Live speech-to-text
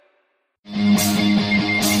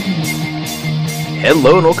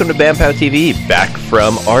Hello and welcome to Pow TV, back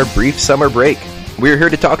from our brief summer break. We're here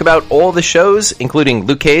to talk about all the shows, including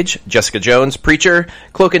Luke Cage, Jessica Jones, Preacher,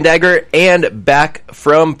 Cloak and Dagger, and back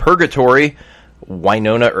from Purgatory,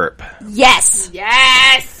 Wynonna Earp. Yes!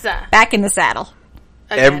 Yes! Back in the saddle.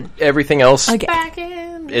 Everything else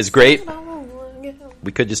Again. is great.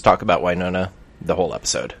 We could just talk about Wynonna the whole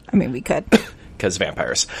episode. I mean, we could. Because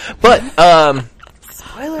vampires. But,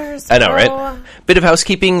 spoilers. I know, right? Bit of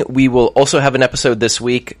housekeeping. We will also have an episode this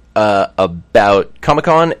week about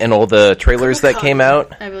Comic-Con and all the trailers that came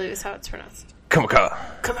out. I believe is how it's pronounced. Comic-Con.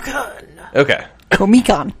 Comic-Con. Okay.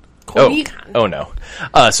 Comic-Con. Oh no.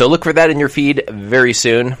 So look for that in your feed very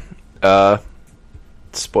soon.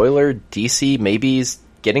 Spoiler, DC maybe's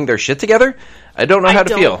getting their shit together? I don't know how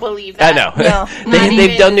to feel. I don't believe that. I know. No.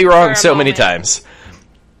 They've done me wrong so many times.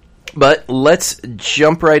 But let's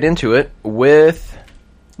jump right into it with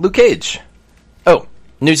Luke Cage. Oh,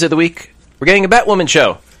 news of the week. We're getting a Batwoman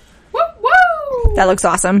show. Woo woo! That looks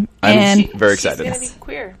awesome. I'm very excited. She's going to be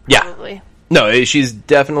queer, Yeah. probably. No, she's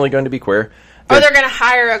definitely going to be queer. Or they're going to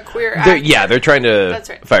hire a queer actor. Yeah, they're trying to That's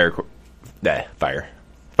right. find a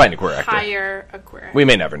queer actor. Hire a queer actor. We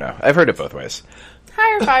may never know. I've heard it both ways.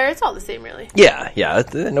 Hire, fire, it's all the same, really. Yeah,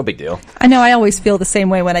 no big deal. I know I always feel the same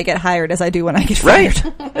way when I get hired as I do when I get fired.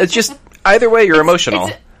 Right. It's just, either way, you're emotional.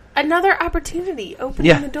 It's another opportunity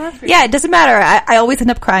opening the door for you. Yeah, it doesn't matter. I always end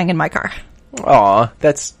up crying in my car. Aw,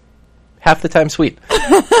 that's half the time sweet.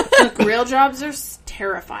 Look, real jobs are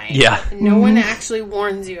terrifying. Yeah. And no one actually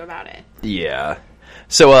warns you about it. Yeah.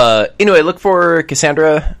 So, anyway, look for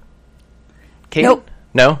Cassandra Cain? Nope.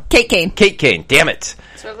 No? Kate Kane. Kate Kane, damn it.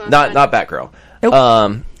 So close, Not but- Batgirl.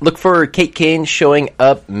 Nope. Look for Kate Kane showing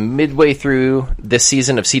up midway through this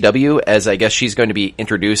season of CW, as I guess she's going to be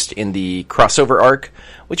introduced in the crossover arc,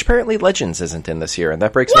 which apparently Legends isn't in this year, and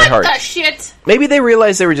that breaks my heart. What the shit? Maybe they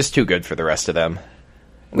realized they were just too good for the rest of them.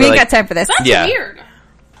 And We they're ain't like, got time for this. That's Yeah. weird.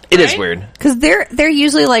 It is right? weird. Because they're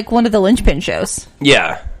usually like one of the linchpin shows.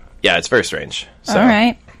 Yeah, it's very strange. So, All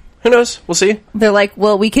right. who knows? We'll see. They're like,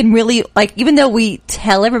 well, we can really, like, even though we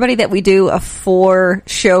tell everybody that we do a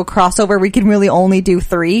 4-show crossover, we can really only do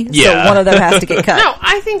 3. Yeah. So one of them has to get cut. No,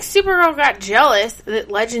 I think Supergirl got jealous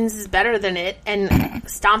that Legends is better than it and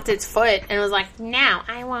stomped its foot and was like, no,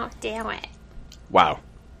 I won't do it. Wow.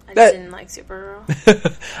 I That- didn't like Supergirl.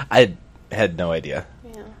 I had no idea.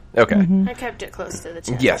 Yeah. Okay. I kept it close to the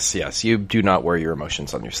chest. Yes. You do not wear your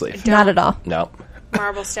emotions on your sleeve. Not at all. No.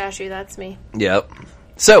 Marble statue, that's me. Yep.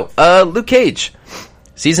 So, Luke Cage,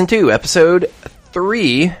 Season 2, Episode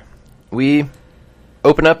 3. We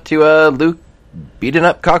open up to Luke beating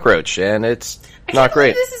up Cockroach, and it's I not can't believe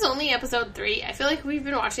great. this is only episode 3. I feel like we've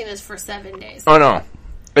been watching this for 7 days. Oh, no.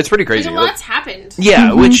 It's pretty Like, crazy. a lot's happened.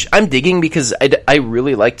 Yeah, which I'm digging because I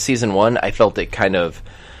really liked Season 1. I felt it kind of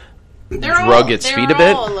drug its feet a bit.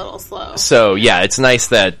 They're all a little slow. So, yeah, it's nice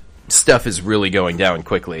that stuff is really going down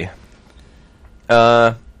quickly.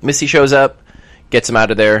 Missy shows up, gets him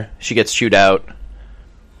out of there. She gets chewed out.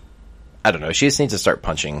 I don't know. She just needs to start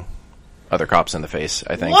punching other cops in the face,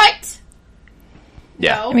 I think. What?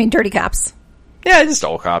 Yeah. No. I mean, dirty cops. Yeah, just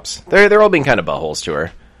all cops. They're all being kind of buttholes to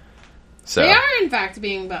her. So, They are, in fact,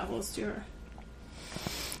 being buttholes to her.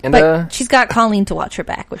 and, But she's got Colleen to watch her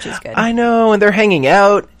back, which is good. I know, and they're hanging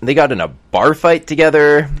out. They got in a bar fight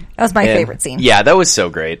together. That was my And- favorite scene. Yeah, that was so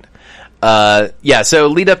great. So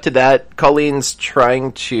lead up to that, Colleen's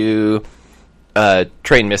trying to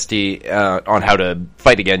train Misty on how to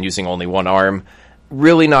fight again using only one arm.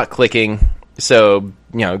 Really not clicking. So,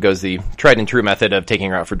 goes the tried and true method of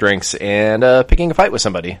taking her out for drinks and picking a fight with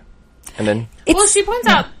somebody. And then... Well, she points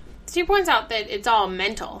out that it's all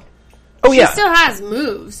mental. Oh, She yeah. still has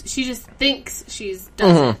moves. She just thinks she's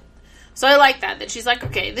doesn't. So I like that she's like,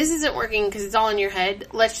 okay, this isn't working because it's all in your head.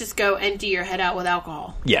 Let's just go empty your head out with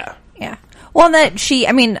alcohol. Yeah. Yeah. Well,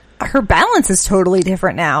 her balance is totally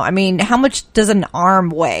different now. I mean, how much does an arm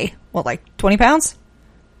weigh? What, like 20 pounds?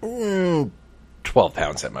 12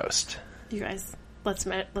 pounds at most. You guys, let's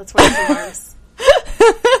weigh some arms.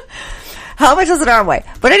 How much does an arm weigh?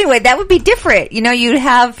 But anyway, that would be different.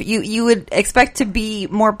 You would expect to be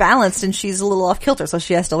more balanced, and she's a little off kilter, so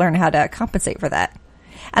she has to learn how to compensate for that.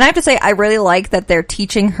 And I have to say, I really like that they're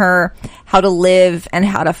teaching her how to live and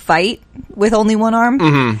how to fight with only one arm.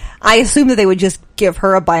 Mm-hmm. I assume that they would just give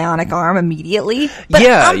her a bionic arm immediately. But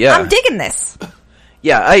I'm digging this.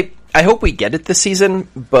 Yeah, I hope we get it this season,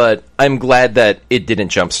 but I'm glad that it didn't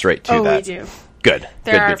jump straight to that. We do. Good.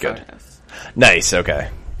 There are Good. photos. Nice, okay.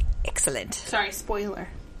 Excellent. Sorry, spoiler.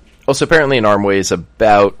 Also, apparently an arm weighs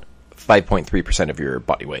about 5.3% of your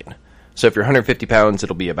body weight. So if you're 150 pounds,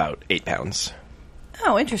 it'll be about 8 pounds.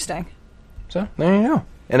 Oh, interesting. So, there you go.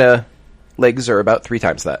 And legs are about 3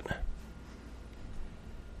 times that.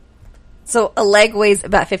 So a leg weighs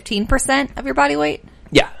about 15% of your body weight?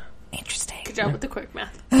 Yeah. Interesting. Good job with the quick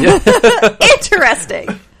math.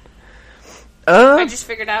 Interesting. I just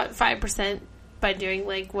figured out 5% by doing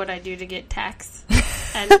like what I do to get tax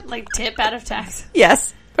and like tip out of tax.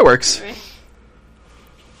 Yes. That works. Right.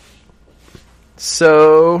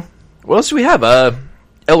 So, what else do we have?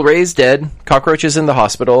 El Rey's dead. Cockroach is in the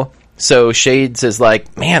hospital. So Shades is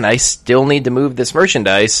like, man, I still need to move this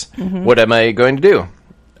merchandise. Mm-hmm. What am I going to do?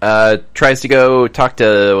 Tries to go talk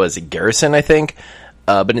to, was it Garrison, I think?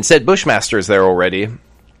 But instead, Bushmaster's there already.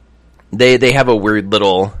 They have a weird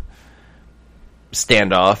little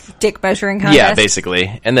standoff. Dick measuring contest. Yeah,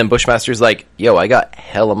 basically. And then Bushmaster's like, yo, I got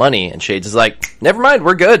hella money. And Shades is like, never mind,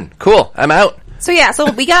 we're good. Cool, I'm out. So yeah,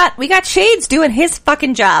 so we got Shades doing his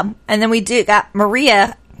fucking job. And then we got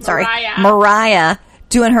Mariah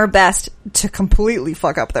doing her best to completely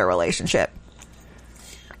fuck up their relationship.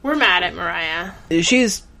 We're mad at Mariah.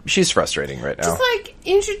 She's frustrating right now. Just like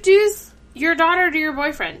introduce your daughter to your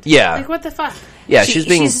boyfriend. Yeah. Like what the fuck? Yeah, she's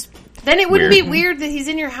being then it wouldn't weird. be weird that he's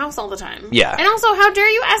in your house all the time. Yeah. And also, how dare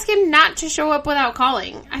you ask him not to show up without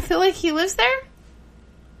calling? I feel like he lives there.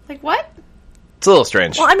 Like what? It's a little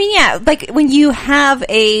strange. Well, I mean, yeah, like when you have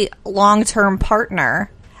a long-term partner.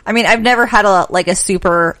 I mean, I've never had a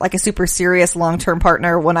super serious long-term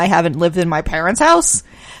partner when I haven't lived in my parents' house.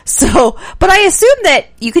 So, but I assume that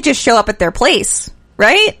you could just show up at their place,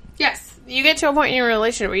 right? Yes. You get to a point in your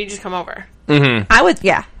relationship where you just come over. Mm-hmm. I would,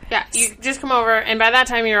 yeah. Yeah, you just come over, and by that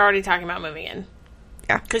time you're already talking about moving in.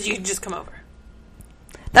 Yeah. Because you can just come over.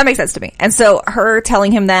 That makes sense to me. And so her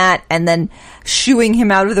telling him that and then shooing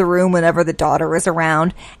him out of the room whenever the daughter is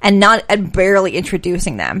around and barely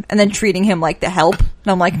introducing them and then treating him like the help. And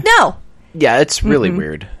I'm like, no. Yeah, it's really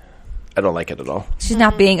weird. I don't like it at all. She's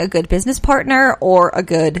not being a good business partner or a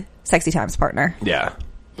good sexy times partner. Yeah.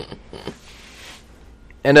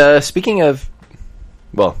 And speaking of,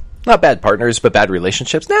 well, not bad partners, but bad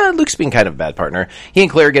relationships. Luke's being kind of a bad partner. He and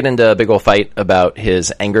Claire get into a big old fight about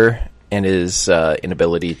his anger and his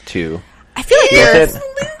inability to... I feel like is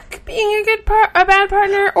Luke being a bad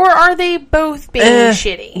partner, or are they both being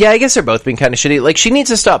shitty? Yeah, I guess they're both being kind of shitty. Like, she needs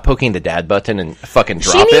to stop poking the dad button and fucking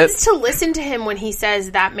drop it. She needs to listen to him when he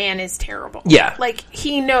says that man is terrible. Yeah. Like,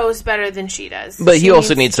 he knows better than she does. But he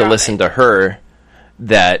also needs to listen to her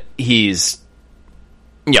that he's,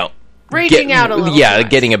 raging out a little. Yeah,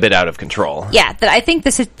 getting a bit out of control. Yeah, that I think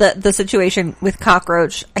the situation with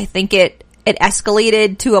Cockroach, I think it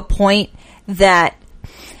escalated to a point that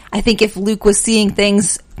I think if Luke was seeing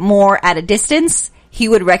things more at a distance, he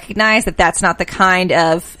would recognize that that's not the kind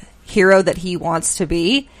of hero that he wants to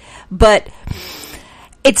be. But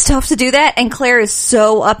it's tough to do that, and Claire is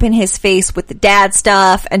so up in his face with the dad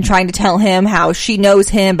stuff and trying to tell him how she knows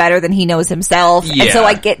him better than he knows himself. Yeah. And so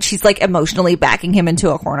I get she's like emotionally backing him into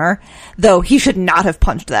a corner, though he should not have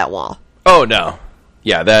punched that wall. Oh, no.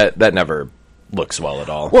 Yeah, that never looks well at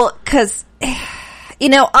all. Well, because,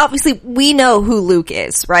 obviously we know who Luke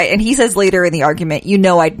is, right? And he says later in the argument,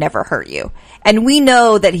 I'd never hurt you. And we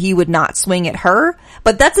know that he would not swing at her,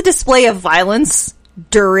 but that's a display of violence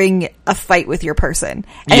during a fight with your person.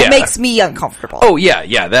 And it makes me uncomfortable. Oh,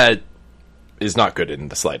 yeah, that is not good in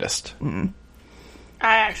the slightest. I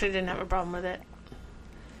actually didn't have a problem with it.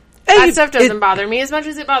 That stuff doesn't bother me as much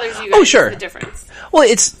as it bothers you guys. Oh, sure. The difference. Well,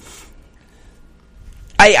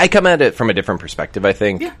 I come at it from a different perspective, I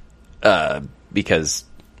think. Yeah. Because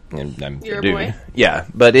I'm You're a a dude. boy. Yeah,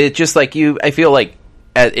 but it's just like I feel like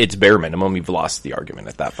at its bare minimum, you've lost the argument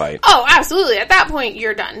at that fight. Oh, absolutely. At that point,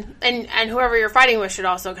 you're done. And whoever you're fighting with should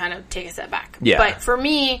also kind of take a step back. Yeah. But for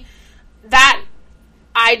me,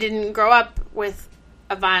 I didn't grow up with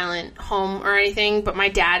a violent home or anything, but my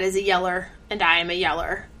dad is a yeller, and I am a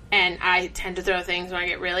yeller. And I tend to throw things when I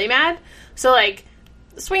get really mad. So,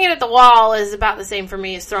 swinging at the wall is about the same for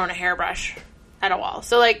me as throwing a hairbrush at a wall.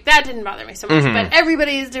 So, that didn't bother me so much. Mm-hmm. But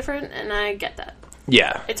everybody is different, and I get that.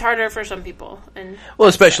 Yeah. It's harder for some people. Well,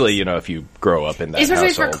 especially, if you grow up in that especially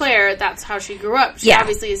household. for Claire, that's how she grew up. She Yeah.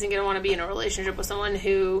 obviously isn't going to want to be in a relationship with someone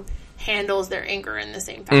who handles their anger in the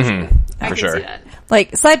same fashion. I For can sure. see that.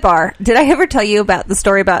 Sidebar, did I ever tell you about the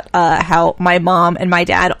story about how my mom and my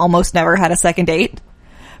dad almost never had a second date?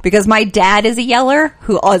 Because my dad is a yeller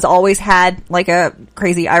who has always had a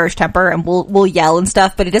crazy Irish temper and will yell and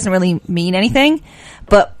stuff, but it doesn't really mean anything.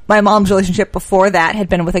 But my mom's relationship before that had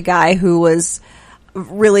been with a guy who was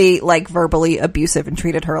really verbally abusive and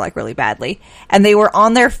treated her really badly. And they were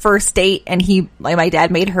on their first date, and my dad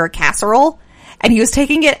made her a casserole, and he was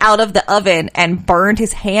taking it out of the oven and burned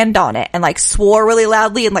his hand on it and like swore really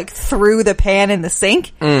loudly and like threw the pan in the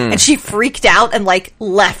sink. And she freaked out and like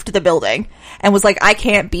left the building and was like, I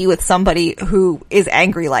can't be with somebody who is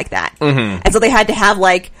angry like that. And so they had to have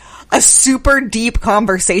like a super deep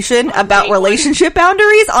conversation about relationship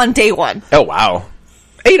boundaries on day one. Oh, wow.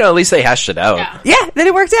 Hey, at least they hashed it out. Yeah, then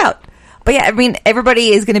it worked out. But yeah, I mean, everybody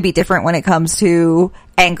is going to be different when it comes to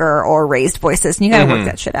anger or raised voices, and you got to work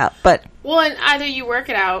that shit out. But well, and either you work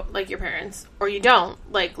it out like your parents, or you don't,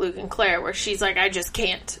 like Luke and Claire, where she's like, I just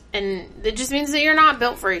can't, and it just means that you're not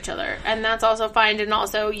built for each other, and that's also fine. And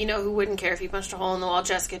also, who wouldn't care if you punched a hole in the wall?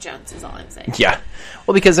 Jessica Jones is all I'm saying. Yeah,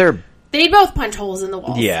 well, because they both punch holes in the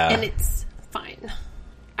walls. Yeah, and it's fine.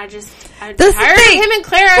 I'm tired of him and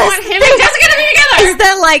Claire. I want him and Jessica to be together. Is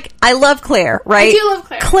that like, I love Claire, right? I do love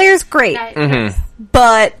Claire. Claire's great.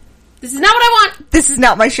 But this is not what I want. This is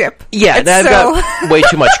not my ship. Yeah, I've got way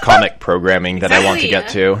too much comic programming that I want to get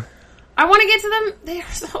to. I want to get to them. They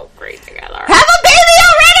are so great together. Have a baby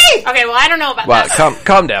already! Okay, well, I don't know about that. Wow,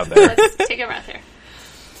 calm down there. Let's take a breath here.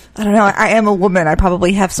 I don't know. I am a woman. I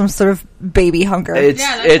probably have some sort of baby hunger.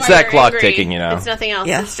 It's that clock ticking, It's nothing else.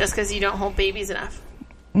 Yeah. It's just because you don't hold babies enough.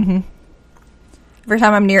 Every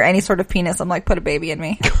time I'm near any sort of penis, I'm like, put a baby in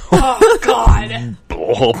me. Oh, God.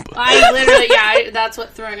 I literally, that's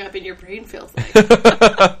what throwing up in your brain feels like.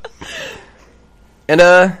 And,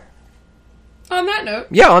 on that note.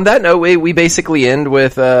 Yeah, on that note, we basically end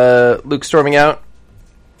with Luke storming out.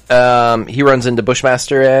 He runs into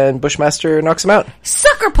Bushmaster, and Bushmaster knocks him out.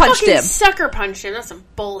 Sucker punched him. Sucker punched him. That's some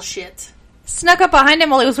bullshit. Snuck up behind him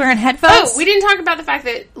while he was wearing headphones. Oh, we didn't talk about the fact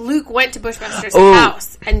that Luke went to Bushmaster's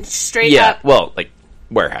house and straight up. Yeah, well, like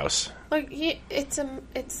warehouse. Like it's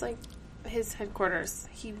like his headquarters.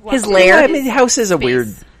 His lair. I mean, house is a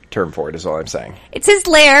weird term for it. Is all I'm saying. It's his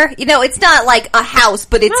lair. It's not like a house,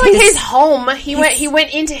 but it's his home. He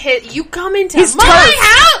went into his. You come into his my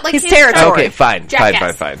house, like his territory. Okay,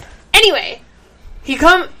 fine. Anyway, he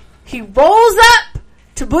rolls up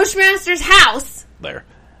to Bushmaster's house. Lair.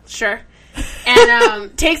 Sure.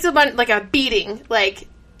 And takes a beating,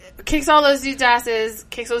 kicks all those dudes' asses,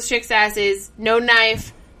 kicks those chicks' asses, no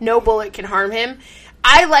knife, no bullet can harm him.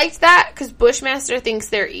 I liked that because Bushmaster thinks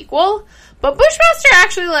they're equal, but Bushmaster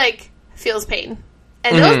actually, feels pain.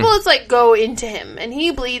 And those bullets, go into him, and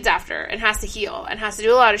he bleeds after, and has to heal, and has to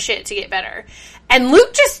do a lot of shit to get better. And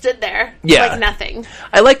Luke just stood there, like nothing.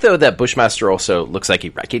 I like, though, that Bushmaster also looks like he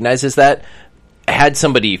recognizes that. Had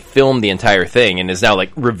somebody film the entire thing and is now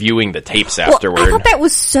reviewing the tapes afterward. I thought that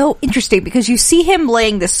was so interesting because you see him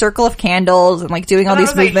laying this circle of candles and doing all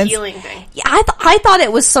these movements. Healing thing. Yeah, I thought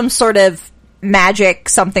it was some sort of magic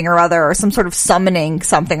something or other, or some sort of summoning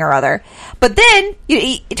something or other. But then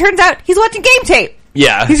it turns out he's watching game tape.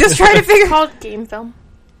 Yeah, he's just trying to figure. It's called game film.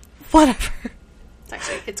 Whatever.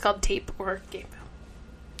 It's called tape or game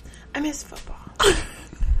film. I miss football.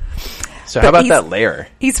 So how about that lair?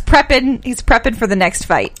 He's prepping for the next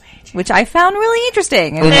fight, which I found really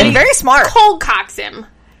interesting and very smart. Cold cocks him.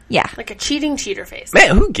 Yeah. Like a cheater face.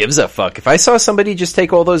 Man, who gives a fuck? If I saw somebody just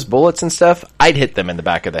take all those bullets and stuff, I'd hit them in the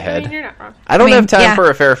back of the head. You're not wrong. I don't have time for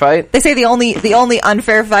a fair fight. They say the only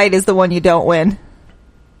unfair fight is the one you don't win.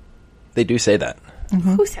 They do say that.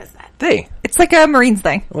 Mm-hmm. Who says that? It's like a Marines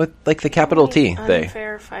thing. With the capital T.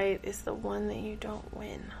 Unfair fight is the one that you don't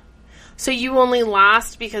win. So you only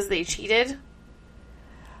lost because they cheated?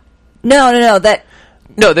 No.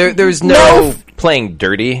 There's no playing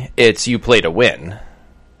dirty. It's you play to win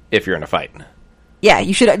if you're in a fight. Yeah,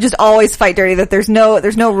 you should just always fight dirty. That there's no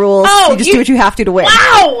rules. You just do what you have to win.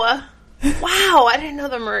 Wow! I didn't know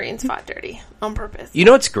the Marines fought dirty on purpose. You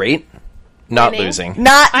know what's great? Not Winning. losing.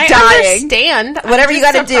 Not I dying. Understand. Whatever you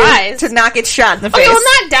got to do to not get shot in the face. Okay,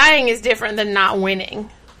 well, not dying is different than not winning.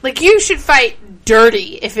 You should fight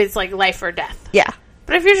dirty if it's life or death. Yeah.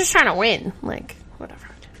 But if you're just trying to win, whatever.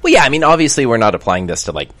 Well, yeah, I mean, obviously we're not applying this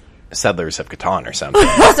to Settlers of Catan or something. So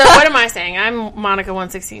what am I saying? I'm Monica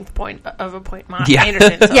 1/16th point of a point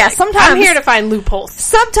Anderson. So sometimes I'm here to find loopholes.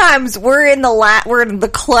 Sometimes we're in the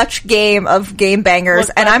clutch game of game bangers,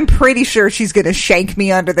 and I'm pretty sure she's going to shank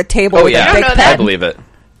me under the table with a big pen. I believe it.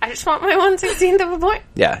 I just want my 1/16th of a point.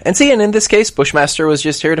 Yeah, and see, and in this case, Bushmaster was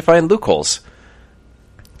just here to find loopholes.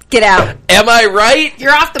 Get out. Am I right?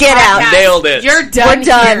 You're off the Get podcast. out. Nailed it. You're done. We're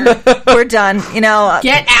done. We're done.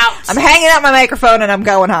 Get out. I'm hanging out my microphone and I'm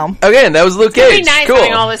going home. Okay, and that was Luke Cage. It's nice cool.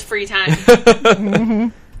 having all this free time.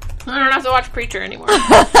 Mm-hmm. I don't have to watch Preacher anymore.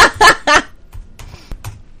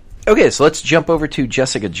 Okay, so let's jump over to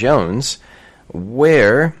Jessica Jones,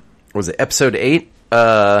 where was it episode 8?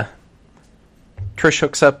 Trish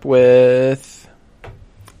hooks up with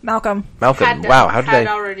Malcolm. Had done. Wow, how did Had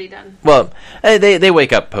I... already done. Well, they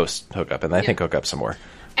wake up post-hookup, and I think hook up some more.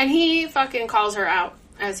 And he fucking calls her out,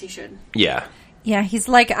 as he should. Yeah. Yeah, he's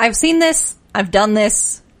like, I've seen this, I've done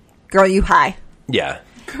this, girl, you high. Yeah.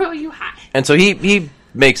 Girl, you high. And so he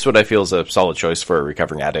makes what I feel is a solid choice for a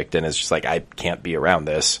recovering addict, and is just like, I can't be around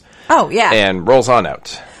this. Oh, yeah. And rolls on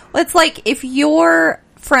out. Well, it's like, if you're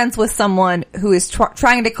friends with someone who is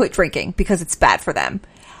trying to quit drinking because it's bad for them,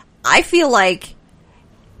 I feel like...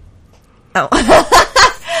 Oh.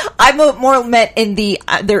 I'm more meant in the,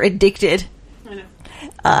 they're addicted. I know.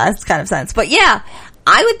 That's kind of sense. But yeah,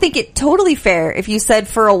 I would think it totally fair if you said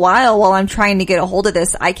for a while I'm trying to get a hold of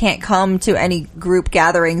this, I can't come to any group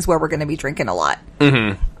gatherings where we're going to be drinking a lot.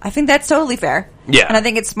 Mm-hmm. I think that's totally fair. Yeah. And I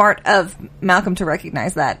think it's smart of Malcolm to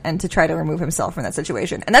recognize that and to try to remove himself from that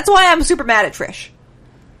situation. And that's why I'm super mad at Trish.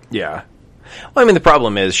 Yeah. Well, I mean, the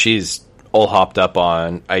problem is she's all hopped up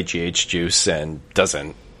on IGH juice and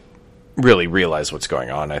doesn't really realize what's going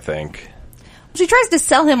on, I think. She tries to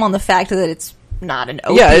sell him on the fact that it's not an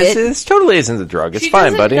opiate. Yeah, it's totally isn't a drug. It's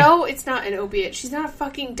fine, buddy. No, it's not an opiate. She's not a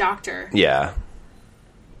fucking doctor. Yeah.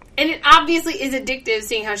 And it obviously is addictive,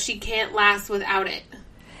 seeing how she can't last without it.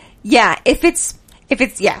 Yeah, if it's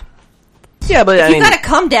yeah. Yeah, but You gotta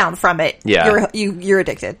come down from it. Yeah. You're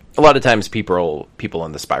addicted. A lot of times people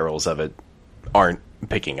in the spirals of it aren't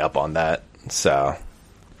picking up on that, so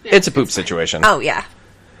Yeah, it's a poop situation. Oh, yeah.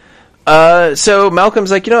 So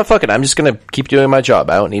Malcolm's like, you know what, fuck it, I'm just gonna keep doing my job.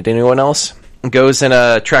 I don't need anyone else. Goes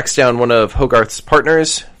and tracks down one of Hogarth's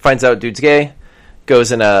partners, finds out dude's gay,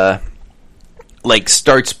 goes and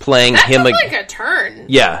starts playing that him took like a turn.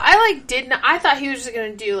 Yeah. I thought he was just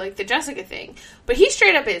gonna do like the Jessica thing, but he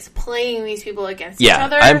straight up is playing these people against each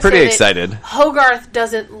other. I'm pretty so that excited. Hogarth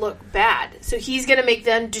doesn't look bad, so he's gonna make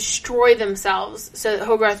them destroy themselves so that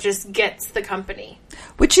Hogarth just gets the company.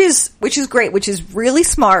 Which is great, which is really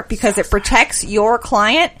smart because it protects your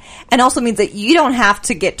client and also means that you don't have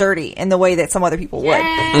to get dirty in the way that some other people would.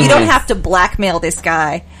 Yes. You don't have to blackmail this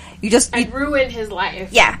guy. And ruin his life.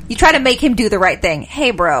 Yeah, you try to make him do the right thing.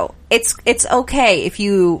 Hey, bro, it's okay if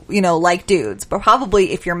you like dudes, but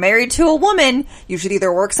probably if you're married to a woman, you should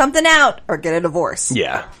either work something out or get a divorce.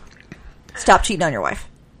 Yeah. Stop cheating on your wife.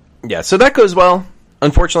 Yeah, so that goes well.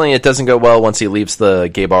 Unfortunately, it doesn't go well once he leaves the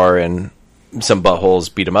gay bar and some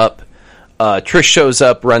buttholes beat him up. Trish shows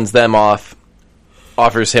up, runs them off,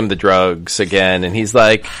 offers him the drugs again, and he's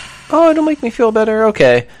like, oh, it'll make me feel better,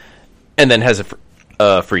 okay. And then has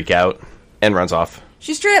a freak out and runs off.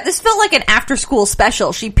 She straight up, this felt like an after-school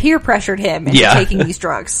special. She peer pressured him into taking these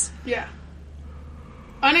drugs. Yeah.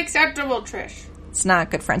 Unacceptable, Trish. It's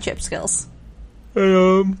not good friendship skills. What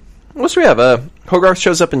else do we have? Hogarth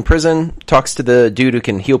shows up in prison, talks to the dude who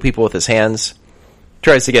can heal people with his hands,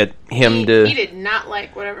 tries to get him to... He did not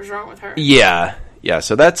like whatever's wrong with her. Yeah,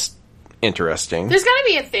 so that's interesting. There's gotta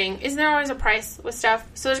be a thing. Isn't there always a price with stuff?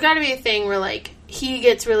 So there's gotta be a thing where, like, he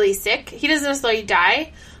gets really sick. He doesn't necessarily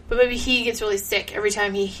die, but maybe he gets really sick every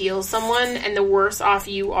time he heals someone, and the worse off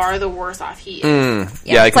you are, the worse off he is.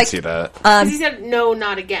 Yeah, I can see that. Because he said, no,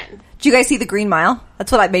 not again. Do you guys see The Green Mile?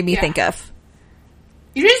 That's what it made me think of.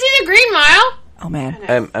 You didn't see The Green Mile? Oh,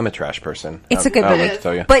 man. I'm a trash person. It's a good I don't movie. know what to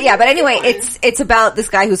tell you. But anyway, it's about this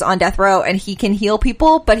guy who's on death row and he can heal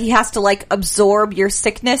people, but he has to like absorb your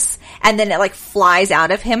sickness and then it like flies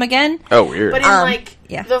out of him again. Oh, weird. But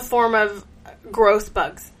in the form of gross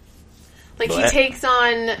bugs. Like he takes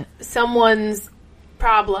on someone's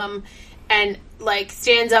problem and like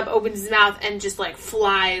stands up, opens his mouth and just like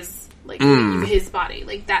flies like in his body.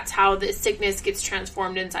 Like that's how the sickness gets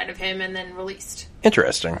transformed inside of him and then released.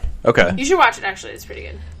 Interesting. Okay. You should watch it, actually. It's pretty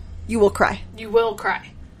good. You will cry. You will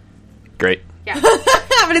cry. Great. Yeah.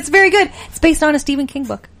 But it's very good. It's based on a Stephen King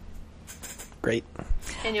book. Great.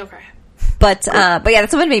 And you'll cry. But yeah,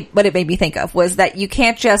 that's what it made me think of was that you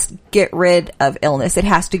can't just get rid of illness. It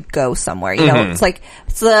has to go somewhere. You know, it's like,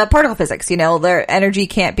 it's the particle physics, their energy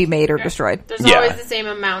can't be made or destroyed. There's always the same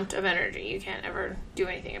amount of energy. You can't ever do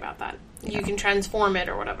anything about that. You can transform it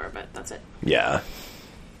or whatever, but that's it. Yeah.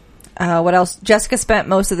 What else? Jessica spent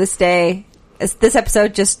most of this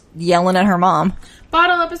episode just yelling at her mom.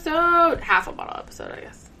 Bottle episode. Half a bottle episode, I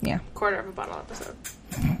guess. Yeah. Quarter of a bottle episode.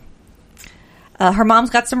 Her mom's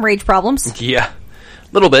got some rage problems. Yeah.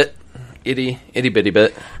 Little bit. Itty bitty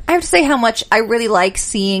bit. I have to say how much I really like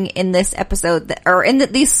seeing in this episode,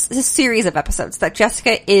 this series of episodes, that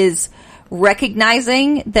Jessica is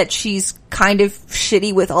recognizing that she's kind of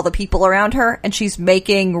shitty with all the people around her, and she's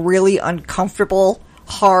making really uncomfortable,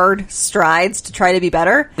 hard strides to try to be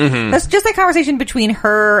better. Mm-hmm. That's just a conversation between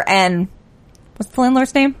her and, what's the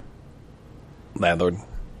landlord's name? Landlord.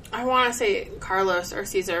 I want to say Carlos or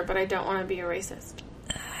Caesar, but I don't want to be a racist.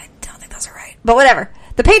 But whatever.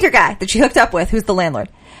 The painter guy that she hooked up with, who's the landlord,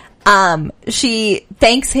 she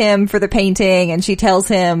thanks him for the painting, and she tells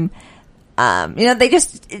him,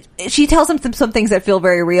 she tells him some things that feel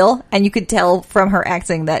very real, and you could tell from her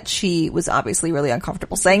acting that she was obviously really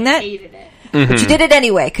uncomfortable saying that. Hated it. Mm-hmm. But she did it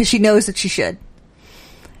anyway, because she knows that she should.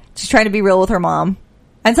 She's trying to be real with her mom.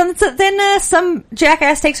 And then some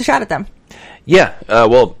jackass takes a shot at them. Yeah,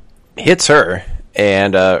 hits her,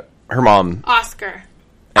 and her mom... Oscar.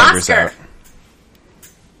 Out.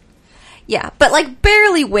 Yeah, but like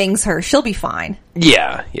barely wings her. She'll be fine.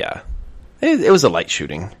 Yeah. It was a light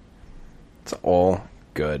shooting. It's all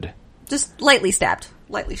good. Just lightly stabbed.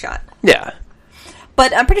 Lightly shot. Yeah.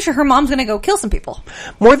 But I'm pretty sure her mom's going to go kill some people.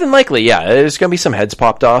 More than likely, yeah. There's going to be some heads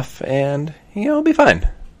popped off, and, it'll be fine.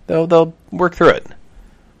 They'll work through it.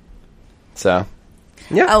 So,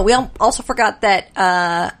 yeah. Oh, we also forgot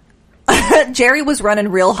that Jerry was running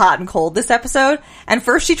real hot and cold this episode. And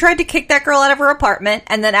first she tried to kick that girl out of her apartment,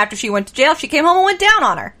 and then after she went to jail, she came home and went down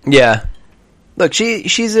on her. Yeah. Look,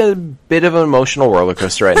 she's a bit of an emotional roller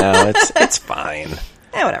coaster right now. It's fine.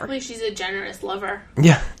 Yeah, whatever. At least she's a generous lover.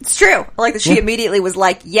 Yeah. It's true. I like that she immediately was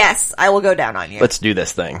like, yes, I will go down on you. Let's do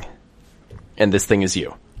this thing. And this thing is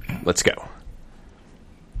you. Let's go.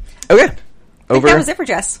 Okay. I think that was it for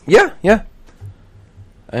Jess. Yeah.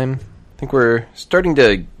 I think we're starting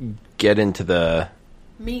to get into the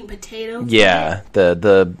Meat and potato.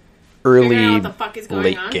 the early Figuring out what the fuck is going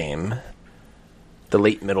late on. game. The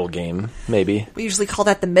late middle game, maybe. We usually call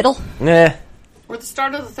that the middle. Nah. Or the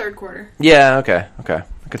start of the third quarter. Yeah, okay. I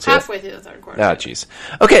could see Halfway through the third quarter. Ah, jeez.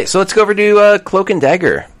 Okay, so let's go over to Cloak and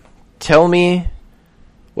Dagger. Tell me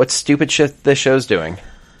what stupid shit this show's doing.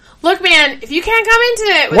 Look, man, if you can't come into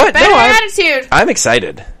it with What? a better No, attitude. I'm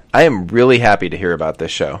excited. I am really happy to hear about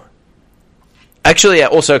this show. Actually,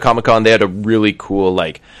 also at Comic-Con, they had a really cool,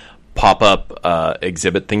 pop-up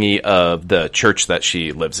exhibit thingy of the church that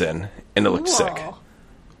she lives in, and it looked sick.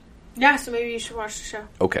 Yeah, so maybe you should watch the show.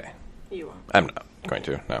 Okay. You won't. I'm not going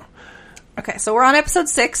to, no. Okay, so we're on episode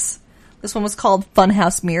 6. This one was called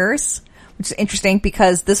Funhouse Mirrors, which is interesting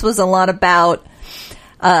because this was a lot about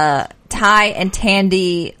Ty and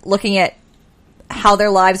Tandy looking at how their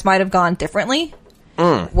lives might have gone differently.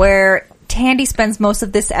 Where Tandy spends most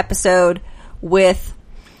of this episode with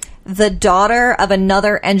the daughter of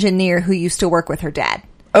another engineer who used to work with her dad.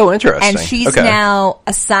 Oh, interesting. And she's now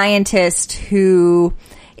a scientist who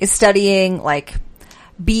is studying,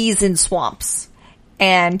 bees in swamps.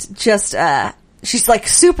 And just, she's,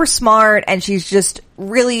 super smart, and she's just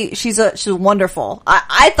really, she's wonderful.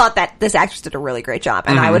 I thought that this actress did a really great job,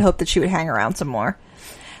 and I would hope that she would hang around some more.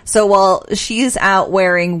 So while she's out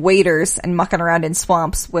wearing waders and mucking around in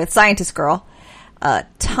swamps with Scientist Girl,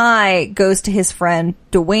 Ty goes to his friend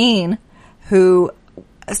Dwayne, who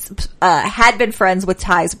had been friends with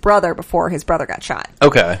Ty's brother before his brother got shot.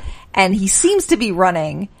 Okay. And he seems to be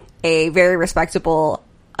running a very respectable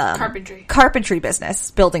carpentry business,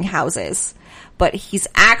 building houses. But he's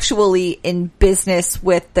actually in business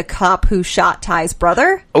with the cop who shot Ty's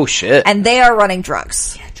brother. Oh, shit. And they are running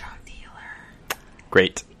drugs. Yeah, drug dealer.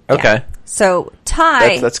 Great. Okay. Yeah. So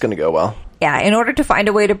Ty... That's going to go well. Yeah, in order to find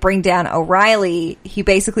a way to bring down O'Reilly, he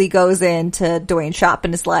basically goes into Dwayne's shop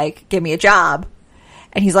and is like, give me a job.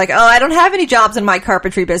 And he's like, oh, I don't have any jobs in my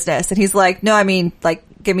carpentry business. And he's like, no, I mean,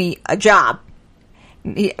 give me a job.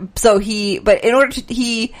 But in order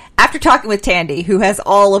to, after talking with Tandy, who has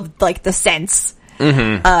all of, the sense,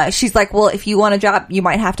 she's like, well, if you want a job, you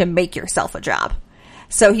might have to make yourself a job.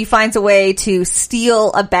 So he finds a way to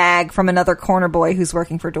steal a bag from another corner boy who's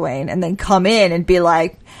working for Dwayne and then come in and be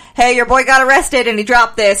like, hey, your boy got arrested and he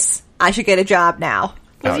dropped this. I should get a job now.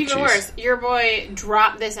 What's even worse, your boy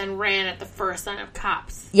dropped this and ran at the first sign of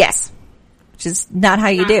cops. Yes. Which is not how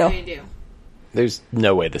you do. There's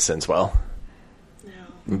no way this ends well.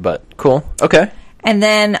 No. But cool. Okay. And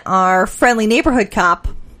then our friendly neighborhood cop,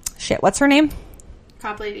 what's her name?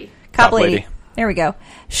 Cop lady. Cop lady. There we go.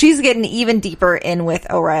 She's getting even deeper in with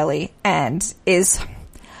O'Reilly and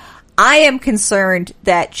I am concerned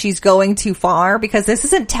that she's going too far because this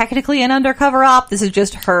isn't technically an undercover op. This is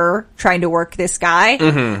just her trying to work this guy.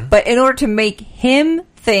 Mm-hmm. But in order to make him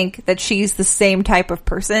think that she's the same type of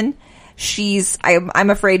person, I'm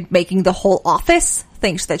afraid making the whole office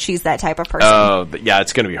thinks that she's that type of person. Oh, yeah,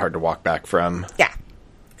 it's going to be hard to walk back from. Yeah.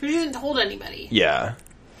 Because you didn't told anybody. Yeah.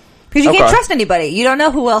 Because you can't trust anybody. You don't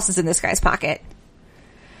know who else is in this guy's pocket.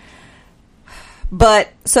 But,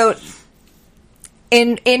 so,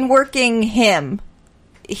 in working him,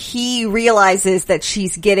 he realizes that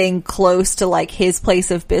she's getting close to, his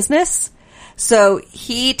place of business. So,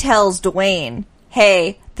 he tells Dwayne,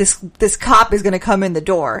 hey, this cop is going to come in the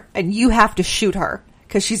door, and you have to shoot her.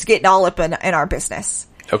 because she's getting all up in our business.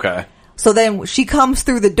 Okay. So then she comes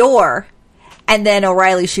through the door, and then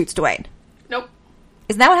O'Reilly shoots Dwayne. Nope.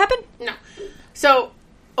 Isn't that what happened? No. So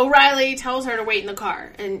O'Reilly tells her to wait in the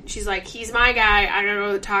car, and she's like, he's my guy, I don't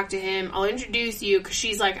know, talk to him, I'll introduce you, because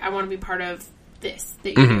she's like, I want to be part of this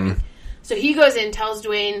that you're doing. So he goes in, tells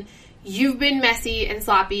Dwayne, you've been messy and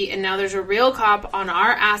sloppy, and now there's a real cop on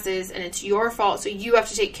our asses, and it's your fault, so you have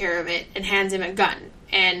to take care of it, and hands him a gun.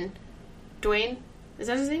 And Dwayne, is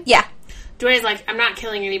that his name? Yeah. Dwayne's like, I'm not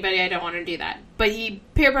killing anybody, I don't want to do that. But he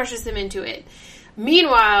peer pressures him into it.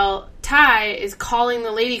 Meanwhile, Ty is calling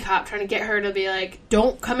the lady cop, trying to get her to be like,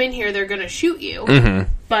 don't come in here, they're going to shoot you.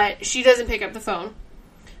 But she doesn't pick up the phone.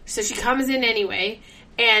 So she comes in anyway,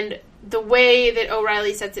 and the way that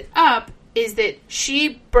O'Reilly sets it up is that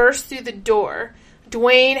she bursts through the door,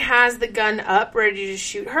 Dwayne has the gun up, ready to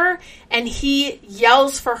shoot her, and he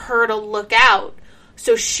yells for her to look out,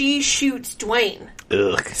 so she shoots Dwayne.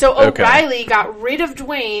 Ugh. So O'Reilly got rid of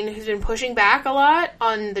Dwayne, who's been pushing back a lot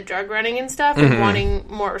on the drug running and stuff, and wanting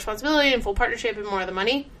more responsibility and full partnership and more of the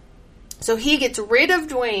money. So he gets rid of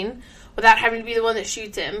Dwayne without having to be the one that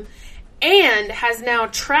shoots him, and has now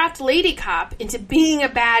trapped Lady Cop into being a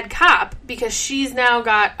bad cop because she's now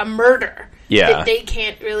got a murder that they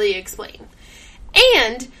can't really explain.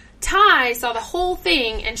 And Ty saw the whole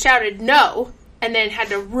thing and shouted no, and then had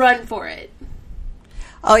to run for it.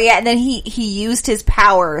 Oh yeah, and then he used his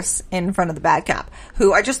powers in front of the bad cop,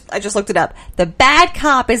 who I just looked it up. The bad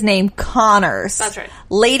cop is named Connors. That's right.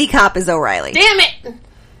 Lady Cop is O'Reilly. Damn it!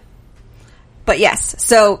 But yes,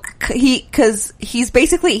 so because he's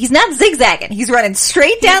not zigzagging. He's running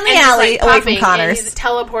straight down the alley away from Connors. And he's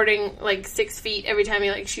teleporting like 6 feet every time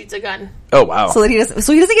he like shoots a gun. Oh wow! So that he doesn't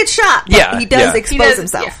get shot. But he does expose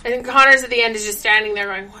himself. Yeah. And Connors at the end is just standing there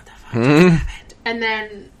going, "What the fuck just happened?" And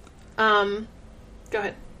then, go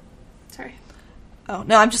ahead. Sorry. Oh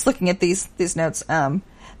no, I'm just looking at these notes.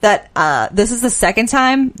 That this is the second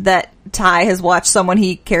time that Ty has watched someone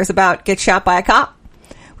he cares about get shot by a cop,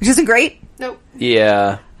 which isn't great. Nope.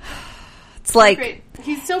 Yeah. It's like great.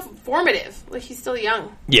 He's still formative. Like he's still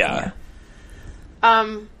young. Yeah.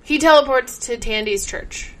 He teleports to Tandy's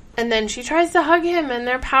church, and then she tries to hug him, and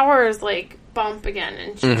their powers like bump again,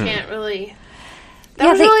 and she can't really.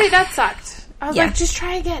 That sucked. I was like, just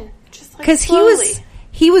try again, just like because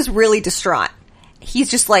he was really distraught. He's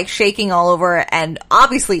just like shaking all over, and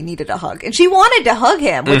obviously needed a hug, and she wanted to hug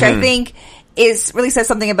him, which I think really says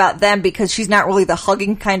something about them because she's not really the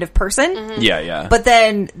hugging kind of person. Yeah. But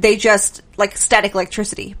then they just like static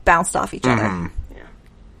electricity bounced off each other. Yeah.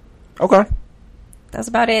 Okay. That's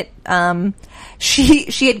about it.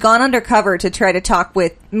 She had gone undercover to try to talk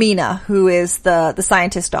with Mina, who is the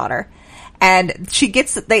scientist's daughter, and she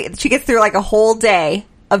gets through like a whole day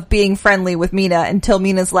of being friendly with Mina until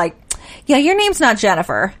Mina's like, "Yeah, your name's not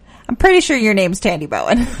Jennifer. I'm pretty sure your name's Tandy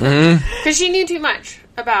Bowen." Because she knew too much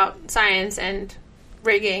about science and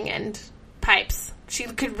rigging and pipes. She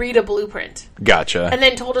could read a blueprint. Gotcha. And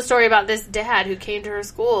then told a story about this dad who came to her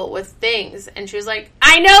school with things, and she was like,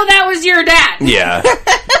 I know that was your dad! Yeah.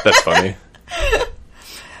 That's funny.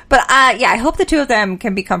 But, I hope the two of them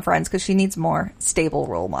can become friends because she needs more stable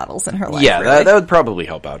role models in her life. Yeah, really. that would probably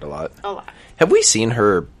help out a lot. A lot. Have we seen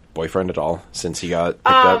her boyfriend at all since he got picked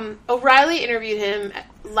up? O'Reilly interviewed him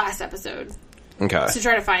last episode Okay. to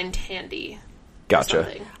try to find Tandy.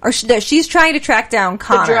 Gotcha. Or she's trying to track down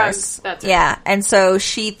Connors. The drugs, that's it. Yeah, and so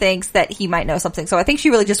she thinks that he might know something. So I think she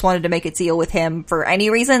really just wanted to make a deal with him for any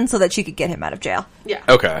reason so that she could get him out of jail. Yeah.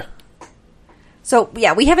 Okay. So,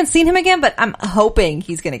 yeah, we haven't seen him again, but I'm hoping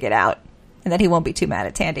he's going to get out and that he won't be too mad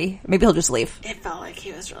at Tandy. Maybe he'll just leave. It felt like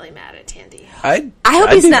he was really mad at Tandy. I hope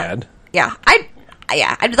he's not. Mad. Yeah,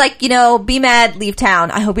 I'd like, be mad, leave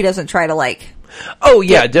town. I hope he doesn't try to, like,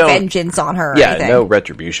 don't vengeance on her or anything. no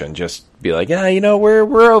retribution. Just be like,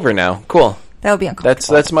 we're over now. Cool. That would be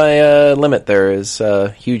uncomfortable. That's my limit there is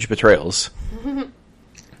huge betrayals.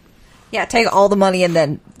 Yeah, take all the money and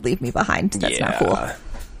then leave me behind. That's not cool. Yeah.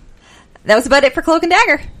 That was about it for Cloak and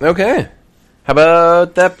Dagger. Okay. How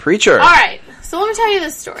about that preacher? All right. So let me tell you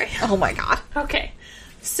this story. Oh my god. Okay.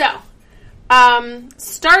 So,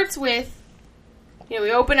 starts with,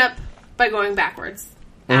 we open up by going backwards.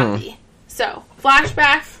 Abby. So,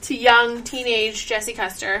 flashback to young, teenage Jesse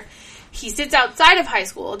Custer. He sits outside of high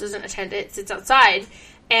school, doesn't attend it, sits outside,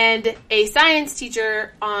 and a science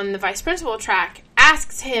teacher on the vice principal track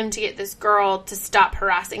asks him to get this girl to stop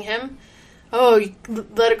harassing him. Oh, you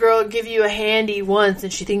let a girl give you a handy once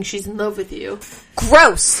and she thinks she's in love with you.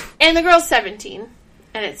 Gross. And the girl's 17,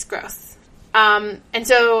 and it's gross. And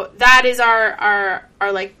so that is our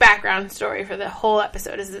like background story for the whole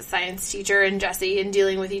episode, is the science teacher and Jesse and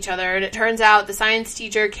dealing with each other. And it turns out the science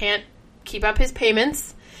teacher can't keep up his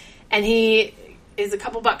payments, and he is a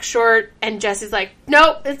couple bucks short, and Jesse's like,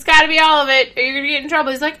 nope, it's gotta be all of it, or you're gonna get in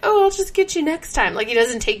trouble. He's like, oh, I'll just get you next time. Like, he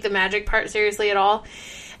doesn't take the magic part seriously at all.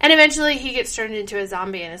 And eventually he gets turned into a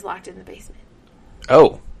zombie and is locked in the basement.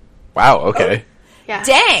 Oh. Wow, okay. Yeah.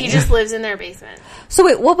 Dang. He just lives in their basement. So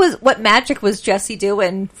wait, what magic was Jesse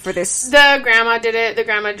doing for this? The grandma did it. The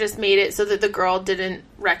grandma just made it so that the girl didn't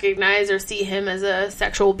recognize or see him as a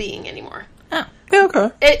sexual being anymore. Oh. Yeah,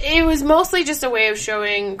 okay. It was mostly just a way of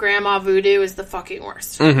showing grandma voodoo is the fucking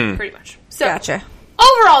worst. Pretty much. So, Gotcha.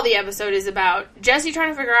 overall, the episode is about Jesse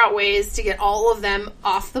trying to figure out ways to get all of them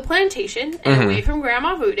off the plantation and away from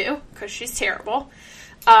grandma voodoo, because she's terrible.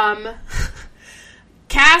 Cass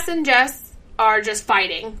and Jess are just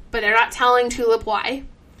fighting, but they're not telling Tulip why.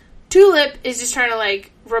 Tulip is just trying to,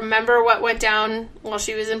 like, remember what went down while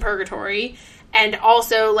she was in purgatory, and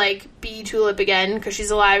also, like, be Tulip again, because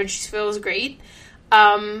she's alive and she feels great.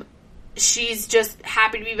 She's just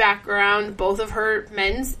happy to be back around both of her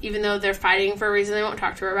men's, even though they're fighting for a reason they won't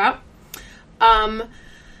talk to her about.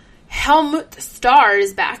 Helmut Starr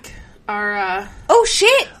is back. Our, oh,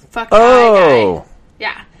 shit! fuck guy.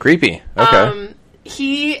 Yeah. Creepy. Okay.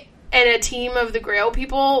 He and a team of the Grail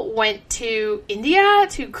people went to India,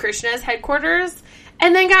 to Krishna's headquarters,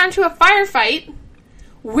 and then got into a firefight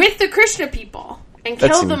with the Krishna people and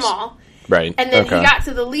killed them all. Right. And then he got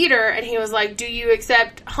to the leader, and he was like, do you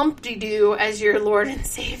accept Humpty-Doo as your Lord and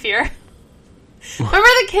Savior? Remember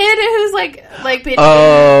the kid who's, like been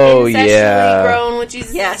incestually grown with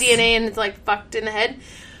Jesus' DNA and it's, like, fucked in the head?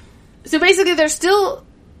 So basically,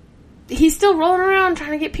 he's still rolling around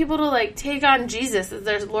trying to get people to, like, take on Jesus as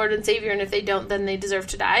their Lord and Savior, and if they don't, then they deserve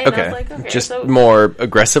to die. And I was like, okay. Just so more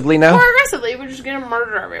aggressively now? More aggressively. We're just gonna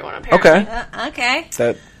murder everyone, apparently. Okay. Okay.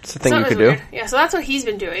 That's the thing you could do. Yeah, so that's what he's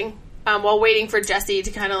been doing, while waiting for Jesse to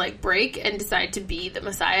kind of, like, break and decide to be the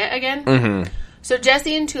Messiah again. Mm-hmm. So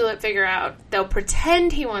Jesse and Tulip figure out they'll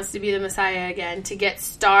pretend he wants to be the Messiah again to get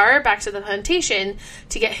Star back to the plantation,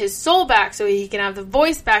 to get his soul back so he can have the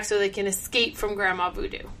voice back so they can escape from Grandma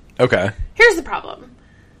Voodoo. Okay. Here's the problem.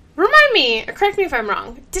 Remind me, or correct me if I'm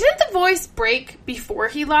wrong, didn't the voice break before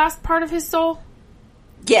he lost part of his soul?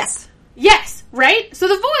 Yes. Yes, right? So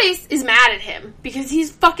the voice is mad at him because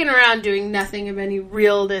he's fucking around doing nothing of any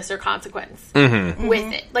realness or consequence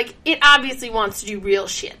with it. Like, it obviously wants to do real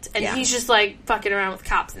shit. And he's just, like, fucking around with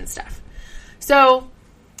cops and stuff. So,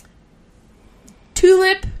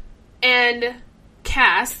 Tulip and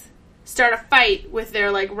Cass start a fight with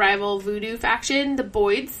their, like, rival voodoo faction, the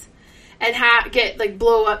Boyds, and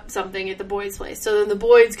blow up something at the Boyds' place. So then the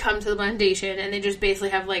Boyds come to the plantation and they just basically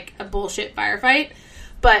have, like, a bullshit firefight.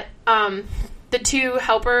 But the two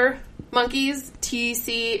helper monkeys,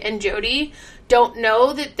 TC and Jody, don't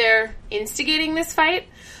know that they're instigating this fight.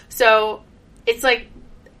 So it's like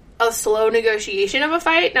a slow negotiation of a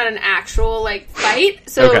fight, not an actual, like,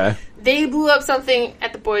 fight. So they blew up something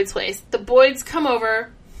at the Boyd's place. The Boyds come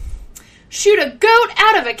over, shoot a goat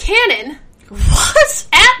out of a cannon. What?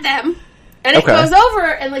 At them. And it goes over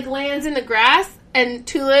and, like, lands in the grass. And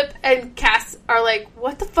Tulip and Cass are like,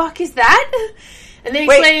 what the fuck is that? And they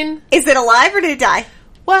explain... Wait, is it alive or did it die?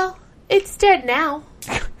 Well, it's dead now.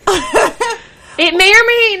 It may or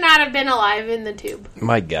may not have been alive in the tube.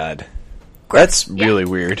 My God. That's really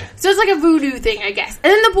weird. So it's like a voodoo thing, I guess.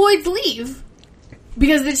 And then the Boyds leave.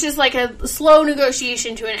 Because it's just like a slow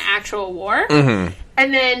negotiation to an actual war. Mm-hmm.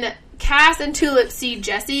 And then Cass and Tulip see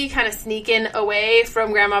Jesse kind of sneaking away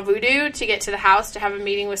from Grandma Voodoo to get to the house to have a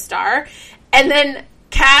meeting with Star. And then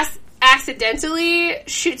Cass accidentally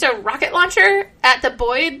shoots a rocket launcher at the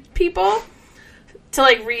Boyd people to,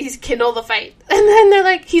 like, rekindle the fight. And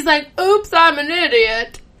then he's like, oops, I'm an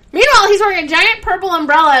idiot. Meanwhile, he's wearing a giant purple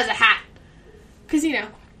umbrella as a hat. Because, you know,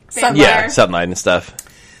 sunlight. Yeah, sunlight and stuff.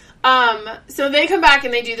 So they come back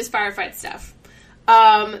and they do this firefight stuff.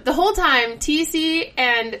 The whole time, TC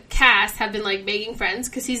and Cass have been, like, making friends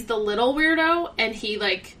because he's the little weirdo and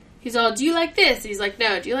he's all, do you like this? And he's like,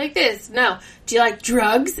 no. Do you like this? No. Do you like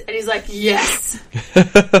drugs? And he's like, yes.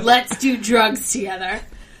 Let's do drugs together.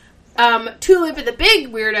 Tulip and the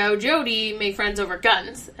big weirdo, Jody, make friends over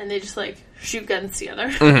guns. And they just, like, shoot guns together.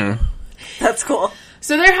 Mm-hmm. That's cool.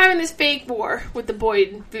 So they're having this fake war with the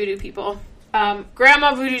Boyd voodoo people.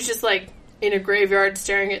 Grandma Voodoo's just, like, in a graveyard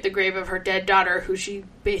staring at the grave of her dead daughter, who she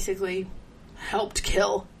basically helped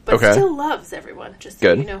kill. But still loves everyone, just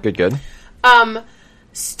so you know. Good.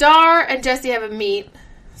 Star and Jesse have a meet.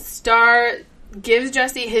 Star gives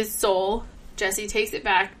Jesse his soul Jesse takes it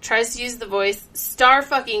back, tries to use the voice. Star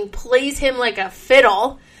fucking plays him like a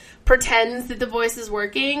fiddle, pretends that the voice is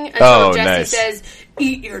working until Jesse says,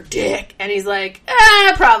 "Eat your dick." And he's like,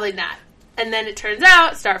 probably not. And then it turns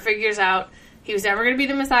out, Star figures out he was never going to be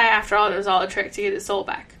the Messiah after all, and it was all a trick to get his soul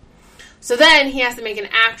back. So then he has to make an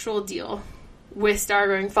actual deal with Star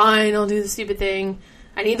going, fine, I'll do the stupid thing.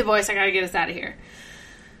 I need the voice, I gotta get us out of here.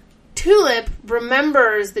 Tulip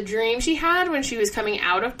remembers the dream she had when she was coming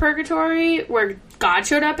out of purgatory, where God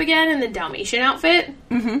showed up again in the Dalmatian outfit,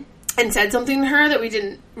 and said something to her that we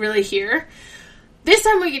didn't really hear. This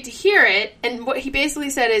time we get to hear it, and what he basically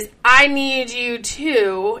said is, I need you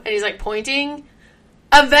to, and he's like pointing,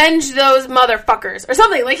 avenge those motherfuckers, or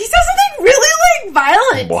something. Like, he says something really, like,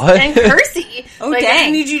 violent and cursy. Like, dang.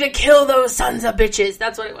 I need you to kill those sons of bitches.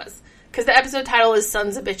 That's what it was. Because the episode title is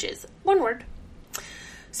Sons of Bitches. One word.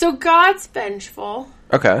 So God's vengeful.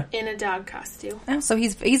 Okay. In a dog costume. Oh, so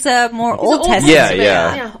he's a more Old Testament.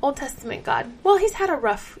 Yeah, Old Testament God. Well, he's had a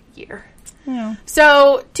rough year. Yeah.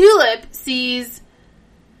 So Tulip sees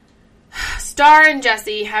Star and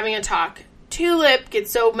Jesse having a talk. Tulip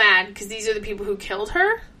gets so mad because these are the people who killed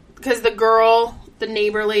her. Because the girl, the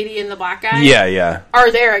neighbor lady, and the black guy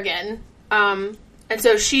are there again. And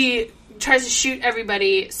so she tries to shoot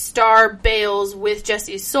everybody. Star bails with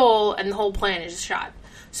Jesse's soul, and the whole plan is shot.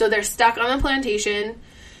 So they're stuck on the plantation.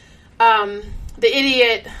 The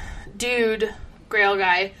idiot dude, Grail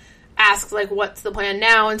guy, asks, like, what's the plan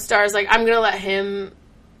now? And Star's like, I'm going to let him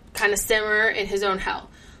kind of simmer in his own hell.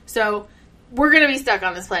 So we're going to be stuck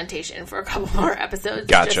on this plantation for a couple more episodes.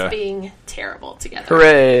 Gotcha. Just being terrible together.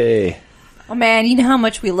 Hooray. Oh, man, you know how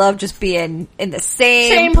much we love just being in the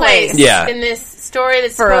same place. Yeah. In this story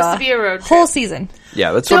that's supposed to be a road trip. Whole season.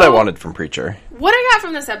 Yeah, that's what I wanted from Preacher. What I got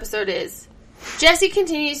from this episode is Jesse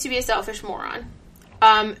continues to be a selfish moron.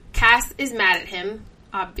 Cass is mad at him,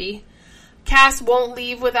 obvi. Cass won't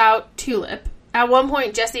leave without Tulip. At one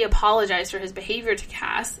point, Jesse apologized for his behavior to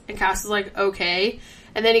Cass, and Cass is like, okay.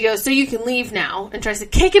 And then he goes, so you can leave now, and tries to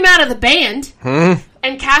kick him out of the band.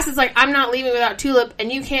 And Cass is like, I'm not leaving without Tulip,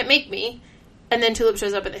 and you can't make me. And then Tulip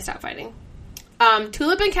shows up, and they stop fighting.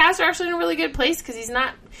 Tulip and Cass are actually in a really good place, because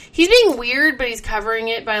he's being weird, but he's covering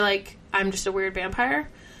it by, like, I'm just a weird vampire.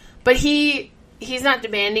 But he's not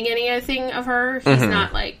demanding anything of her. He's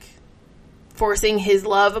not, like, forcing his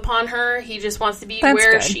love upon her. He just wants to be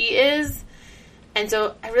where she is. And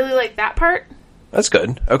so I really like that part. That's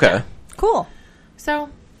good. Okay. Yeah. Cool. So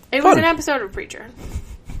it was an episode of Preacher.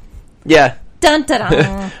 Yeah. Dun dun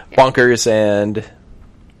dun. Bonkers and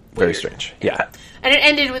very strange. Yeah. And it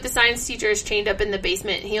ended with the science teacher is chained up in the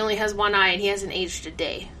basement. He only has one eye and he hasn't aged a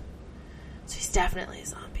day. So he's definitely a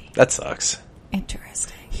zombie. That sucks.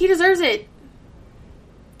 Interesting. He deserves it.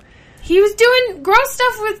 He was doing gross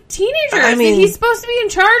stuff with teenagers I mean, that he's supposed to be in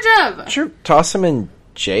charge of. Sure, toss him in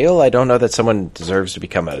jail. I don't know that someone deserves to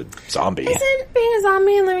become a zombie. Isn't being a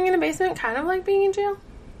zombie and living in a basement kind of like being in jail?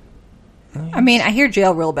 I mean, I hear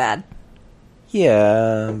jail real bad.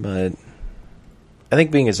 Yeah, but I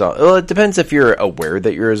think being a zombie... Well, it depends if you're aware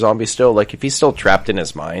that you're a zombie still. Like, if he's still trapped in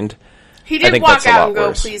his mind... He did walk out and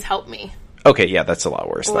go, please help me. Okay, yeah, that's a lot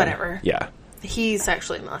worse. Whatever. Yeah. He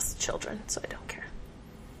sexually molested children, so I don't care.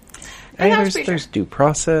 There's due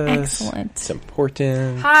process. Excellent. It's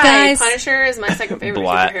important. Hi, guys. Punisher is my second favorite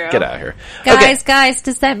superhero. Get out of here. Guys,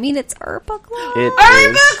 does that mean it's Earp o'clock? It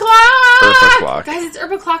Earp is o'clock! Earp o'clock. Guys, it's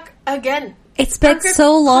Earp o'clock again. It's been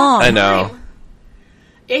so long. I know.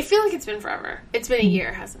 I feel like it's been forever. It's been a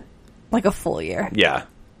year, hasn't it? Like a full year. Yeah.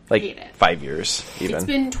 Like 5 years, even. It's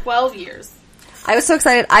been 12 years. I was so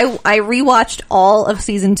excited. I rewatched all of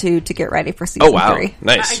season 2 to get ready for season 3.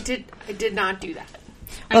 Nice. I did not do that.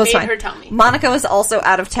 I made her tell me. Monica was also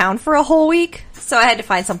out of town for a whole week, so I had to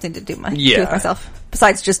find something to do with myself.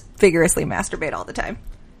 Besides just vigorously masturbate all the time.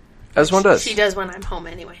 As one does. She does when I'm home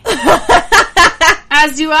anyway.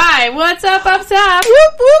 As do I. What's up, up top?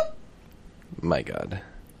 Whoop, whoop. My God.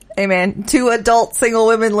 Hey, man. 2 adult single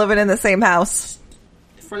women living in the same house.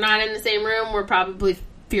 If we're not in the same room, we're probably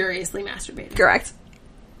furiously masturbating. Correct.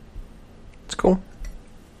 It's cool.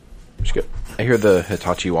 It's good. I hear the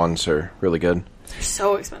Hitachi ones are really good. They're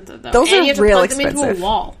so expensive, though. Those and are you have to real plug expensive. them into a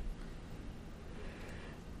wall.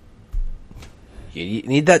 You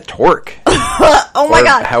need that torque. Oh my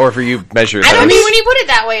God. However you measure that. I mean, when you put it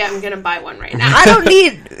that way, I'm going to buy one right now. I don't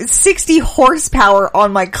need 60 horsepower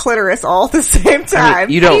on my clitoris all at the same time. I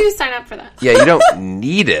mean, How do you sign up for that? Yeah, you don't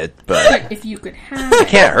need it, but If you could have it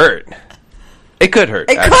can't hurt. It could hurt.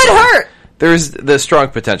 It could hurt. There's the strong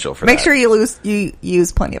potential for that. Make sure you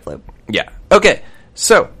use plenty of lube. Yeah. Okay.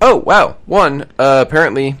 So, wow. One,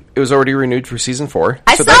 apparently it was already renewed for season 4.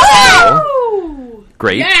 I so saw that's that! cool.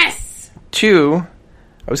 Great. Yes! 2,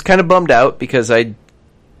 I was kind of bummed out because I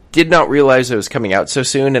did not realize it was coming out so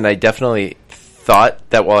soon, and I definitely thought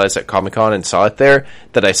that while I was at Comic-Con and saw it there,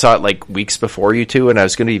 that I saw it like weeks before you two, and I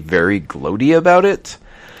was going to be very gloaty about it.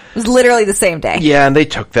 It was literally the same day. Yeah, and they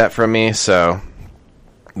took that from me, so...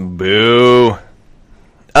 Boo.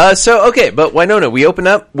 Okay, but Wynonna, we open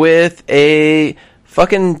up with a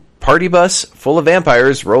fucking party bus full of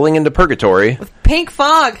vampires rolling into purgatory. With pink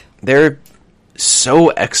fog. They're so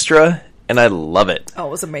extra, and I love it. Oh,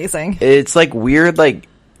 it was amazing. It's like weird, like,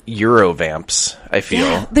 Euro vamps, I feel.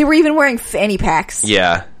 Yeah, they were even wearing fanny packs.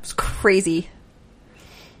 Yeah. It was crazy.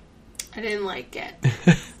 I didn't like it.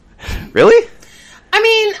 Really? I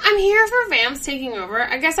mean, I'm here for vamps taking over.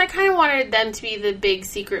 I guess I kind of wanted them to be the big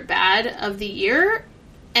secret bad of the year.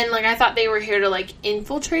 And, like, I thought they were here to, like,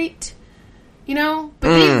 infiltrate, you know?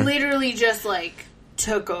 But they literally just, like,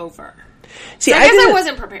 took over. See, so I guess I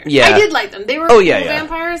wasn't prepared. Yeah. I did like them. They were cool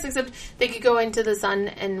vampires, except they could go into the sun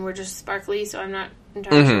and were just sparkly, so I'm not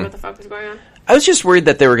entirely sure what the fuck was going on. I was just worried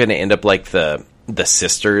that they were going to end up like the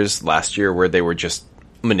sisters last year, where they were just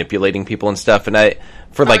manipulating people and stuff, and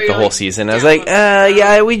the whole season, I was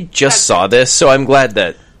like, we just saw this, so I'm glad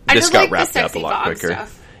that this got wrapped up a lot quicker.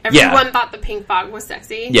 Stuff. Everyone thought the pink fog was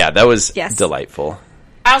sexy. Yeah, that was delightful.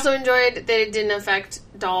 I also enjoyed that it didn't affect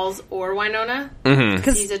Dolls or Wynonna.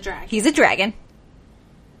 Because he's a dragon. He's a dragon.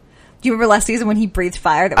 Do you remember last season when he breathed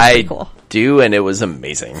fire? That was pretty cool. I do, and it was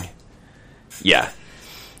amazing. Yeah.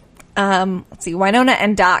 Let's see. Wynonna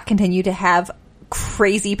and Doc continue to have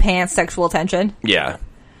crazy pants sexual tension. Yeah.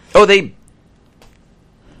 Oh,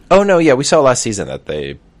 yeah, we saw last season that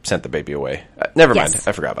they sent the baby away. Never mind.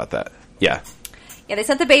 I forgot about that. Yeah. Yeah, they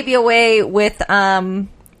sent the baby away with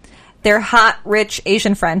their hot, rich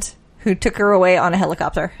Asian friend who took her away on a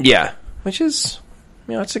helicopter. Yeah. Which is,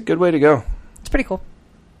 it's a good way to go. It's pretty cool.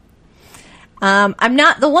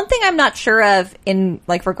 The one thing I'm not sure of in,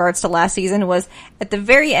 like, regards to last season was at the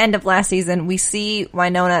very end of last season, we see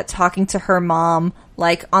Wynonna talking to her mom,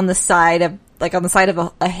 like, on the side of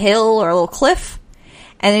a hill or a little cliff.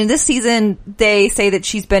 And in this season, they say that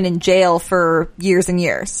she's been in jail for years and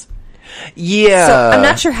years. Yeah. So I'm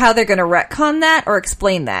not sure how they're going to retcon that or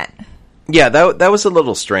explain that. Yeah, that was a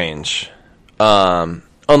little strange.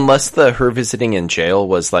 Unless her visiting in jail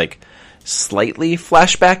was, like, slightly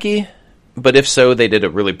flashbacky. But if so, they did a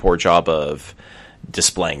really poor job of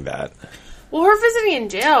displaying that. Well, her visiting in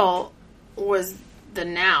jail was the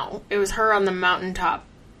now. It was her on the mountaintop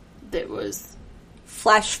that was...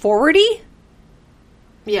 Flash forwardy?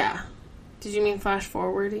 Yeah. Did you mean flash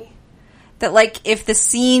forwardy? That, like, if the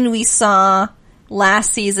scene we saw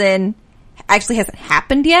last season actually hasn't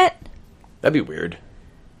happened yet? That'd be weird.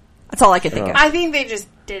 That's all I can think of. I think they just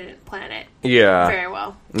didn't plan it very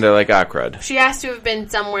well. They're like, crud. She has to have been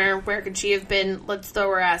somewhere. Where could she have been? Let's throw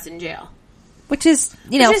her ass in jail. Which is,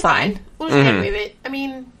 fine. We'll just hand wave it. I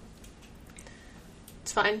mean,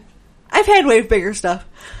 it's fine. I've hand waved bigger stuff.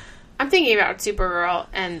 I'm thinking about Supergirl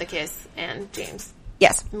and The Kiss and James.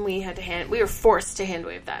 Yes. And we were forced to hand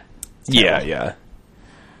wave that. Yeah.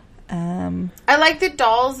 I like that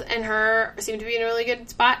Dolls and her seem to be in a really good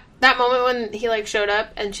spot. That moment when he, like, showed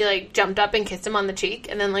up and she, like, jumped up and kissed him on the cheek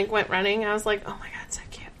and then, like, went running, I was like, oh my god, so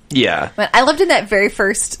cute. Yeah. But I loved in that very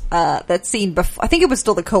first, that scene before, I think it was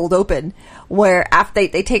still the cold open, where after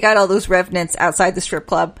they take out all those revenants outside the strip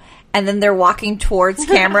club and then they're walking towards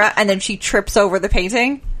camera and then she trips over the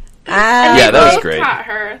painting. That was great. Caught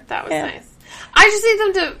her. That was nice. I just need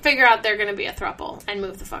them to figure out they're going to be a throuple and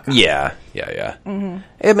move the fuck up. Yeah. Mm-hmm.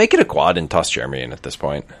 Yeah, make it a quad and toss Jeremy in at this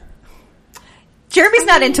point. Jeremy's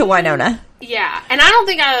not into Wynonna. Yeah, and I don't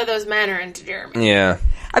think either of those men are into Jeremy. Yeah.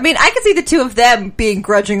 I mean, I could see the two of them being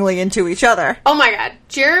grudgingly into each other. Oh my god.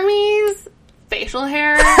 Jeremy's facial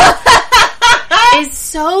hair is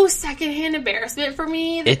so secondhand embarrassment for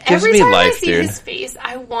me. It gives me life, every time I see dude. his face,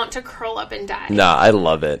 I want to curl up and die. Nah, I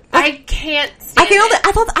love it. I can't stand it.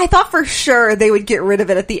 I thought for sure they would get rid of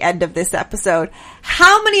it at the end of this episode.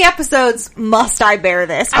 How many episodes must I bear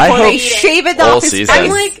this before they shave it off his face? I'm,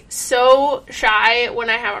 like, so shy when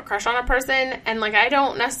I have a crush on a person, and, like, I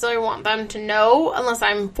don't necessarily want them to know unless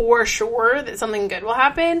I'm for sure that something good will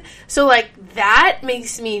happen. So, like, that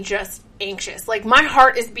makes me just anxious. Like, my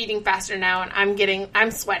heart is beating faster now, and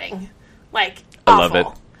I'm sweating. Like, awful. I love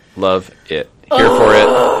it. Love it. Here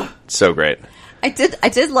for it. So great. I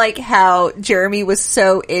did like how Jeremy was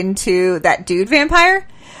so into that dude vampire.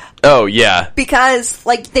 Oh, yeah. Because,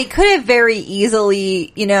 like, they could have very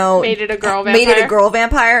easily, made it a girl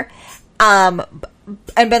vampire. And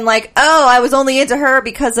been like, oh, I was only into her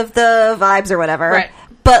because of the vibes or whatever. Right.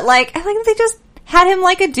 But, like, I think they just had him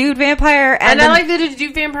like a dude vampire. And I like that a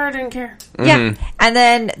dude vampire didn't care. Yeah. And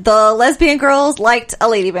then the lesbian girls liked a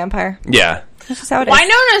lady vampire. Yeah. That's just how it is.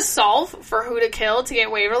 Wynona's solve for who to kill to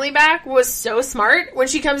get Waverly back was so smart. When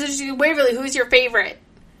she comes in, she's like, Waverly, who's your favorite?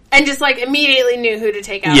 And just, like, immediately knew who to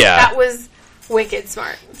take out. Yeah. That was wicked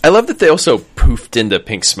smart. I love that they also poofed into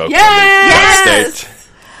pink smoke. Yes!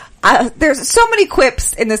 There's so many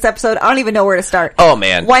quips in this episode, I don't even know where to start. Oh,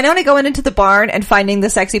 man. Wynonna going into the barn and finding the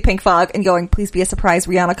sexy pink fog and going, please be a surprise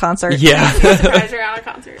Rihanna concert. Yeah. Surprise Rihanna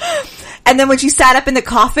concert. And then when she sat up in the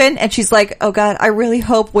coffin and she's like, oh God, I really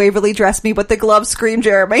hope Waverly dressed me, but the gloves scream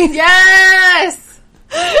Jeremy. Yes!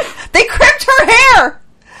 They crimped her hair!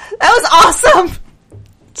 That was awesome!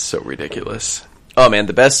 So ridiculous. Oh, man,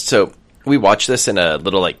 the best. So we watched this in a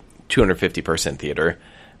little, like, 250-person theater.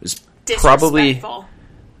 It was probably...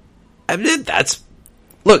 I mean,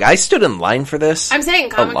 look, I stood in line for this. I'm saying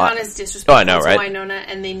Comic-Con is disrespectful I know, right? to Wynonna,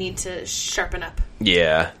 and they need to sharpen up.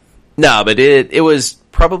 Yeah. No, but it was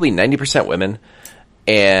probably 90% women,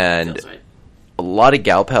 and Feels right. a lot of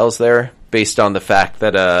gal pals there, based on the fact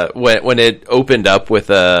that when it opened up with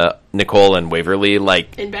Nicole and Waverly,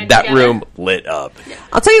 like, that together. room lit up. Yeah.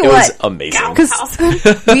 I'll tell you It what. was amazing.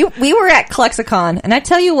 Because we were at Klexicon, and I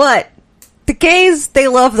tell you what, the gays, they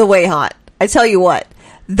love the way hot. I tell you what.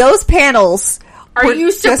 Those panels Are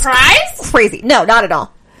you surprised? Crazy. No, not at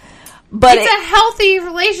all. But it's a healthy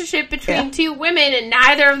relationship between two women, and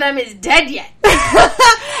neither of them is dead yet.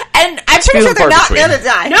 And I'm pretty sure they're not going to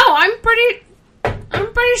die. No, I'm pretty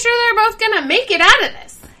sure they're both going to make it out of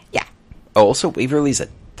this. Yeah. Oh, also, Waverly's a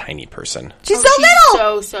tiny person. She's so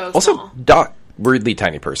little. So Also, small. Doc, weirdly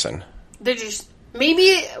tiny person. They're just...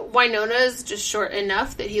 Maybe Wynona's just short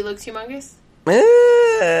enough that he looks humongous.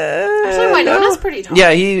 Actually, Wynonna's pretty tall.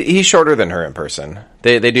 Yeah, he's shorter than her in person.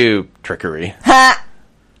 They do trickery. Ha!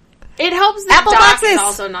 It helps that Apple Doc boxes. is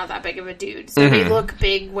also not that big of a dude, so they look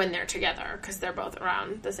big when they're together because they're both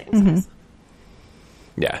around the same size.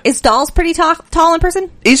 Yeah. Is Dolls pretty tall in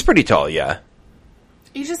person? He's pretty tall, yeah.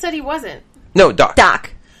 You just said he wasn't. No, Doc.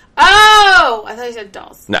 Doc. Oh! I thought you said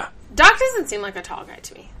Dolls. No. Doc doesn't seem like a tall guy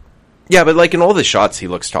to me. Yeah, but like in all the shots, he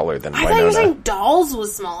looks taller than I thought you were Wynonna. saying Dolls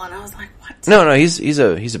was small, and I was like, what? No, he's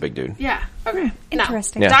a big dude. Yeah, okay.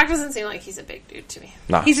 Interesting. No. Yeah. Doc doesn't seem like he's a big dude to me.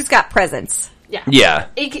 Nah. He's just got presence. Yeah. Yeah.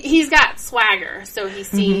 He's got swagger, so he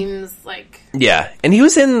seems like... Yeah, and he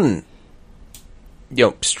was in,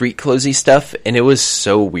 street clothes-y stuff, and it was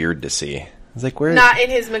so weird to see. I was like, where? Not in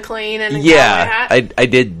his McLean and a cowboy Yeah, hat. I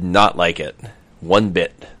did not like it. One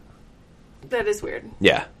bit. That is weird.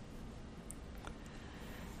 Yeah.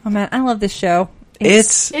 Oh man, I love this show.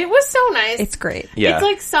 It was so nice. It's great. Yeah. It's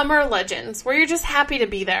like Summer Legends, where you're just happy to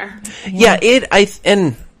be there. Yeah, I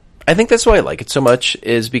think that's why I like it so much,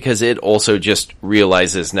 is because it also just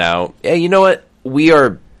realizes now, yeah, you know what? We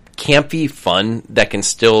are campy fun that can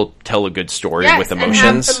still tell a good story with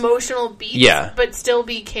emotions. And have emotional beats, Yeah. but still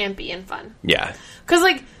be campy and fun. Yeah. Because,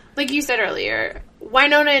 like you said earlier,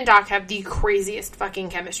 Wynonna and Doc have the craziest fucking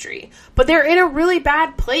chemistry, but they're in a really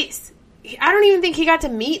bad place. I don't even think he got to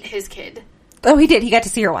meet his kid. Oh, he did. He got to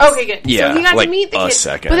see her once. Okay, good. Yeah, so he got like to meet the a kid,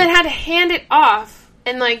 second. but then had to hand it off,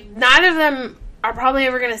 and neither of them are probably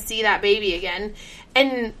ever going to see that baby again.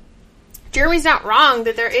 And Jeremy's not wrong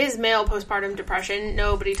that there is male postpartum depression.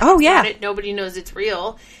 Nobody talks about it. Nobody knows it's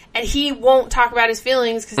real, and he won't talk about his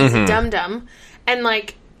feelings because he's a dum-dum. And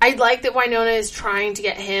I like that Wynonna is trying to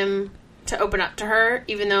get him to open up to her,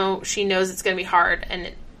 even though she knows it's going to be hard and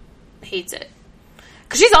it hates it.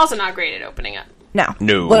 Because she's also not great at opening up.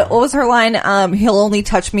 No. What was her line? He'll only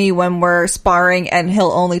touch me when we're sparring, and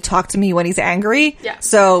he'll only talk to me when he's angry. Yeah.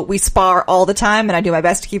 So we spar all the time, and I do my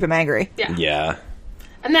best to keep him angry. Yeah. Yeah.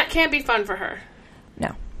 And that can't be fun for her.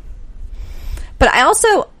 No. But I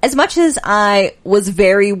also, as much as I was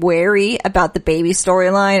very wary about the baby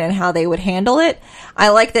storyline and how they would handle it, I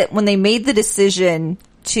like that when they made the decision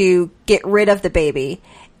to get rid of the baby,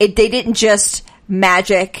 they didn't just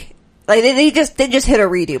magic. They just hit a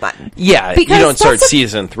redo button. Yeah, Because you don't start that's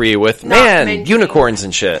season 3 with, Not man, mentioning unicorns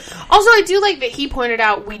and shit. Also, I do like that he pointed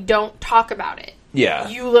out we don't talk about it. Yeah.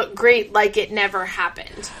 You look great like it never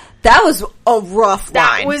happened. That was a rough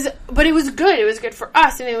line. But it was good. It was good for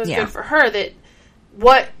us, and it was good for her that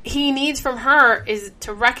what he needs from her is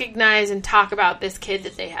to recognize and talk about this kid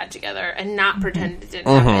that they had together and not pretend it didn't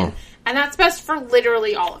happen. And that's best for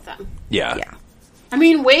literally all of them. Yeah. Yeah. I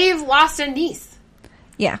mean, Wave lost a niece.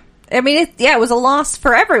 Yeah. I mean, it was a loss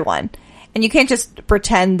for everyone. And you can't just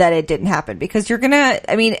pretend that it didn't happen, because you're gonna,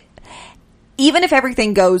 even if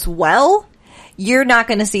everything goes well, you're not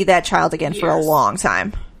gonna see that child again for a long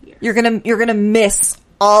time. You're gonna miss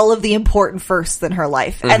all of the important firsts in her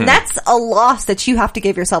life. And that's a loss that you have to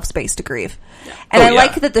give yourself space to grieve. And I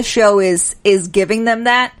like that the show is giving them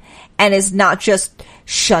that and is not just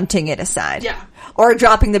shunting it aside. Yeah. Or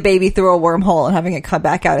dropping the baby through a wormhole and having it come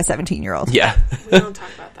back out a 17-year-old. Yeah. We don't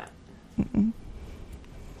talk about that.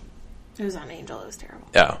 It was on Angel. It was terrible.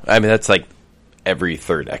 Oh, I mean, that's like every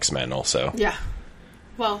third X-Men also. Yeah.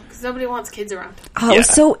 Well, because nobody wants kids around. Oh,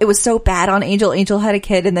 it was so bad on Angel. Angel had a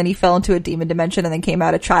kid, and then he fell into a demon dimension, and then came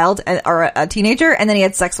out a child or a teenager, and then he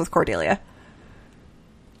had sex with Cordelia.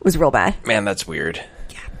 It was real bad. Man, that's weird.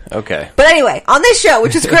 Yeah. Okay. But anyway, on this show,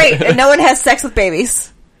 which is great, and no one has sex with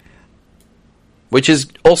babies. Which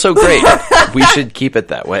is also great. We should keep it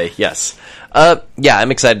that way. Yes. Yeah,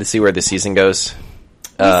 I'm excited to see where the season goes.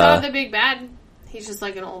 We saw the big bad. He's just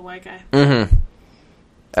like an old white guy. Mm-hmm.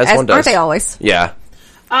 As one does. Aren't they always? Yeah.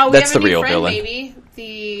 We That's have a the new real friend, villain.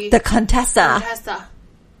 Maybe The Contessa. Contessa,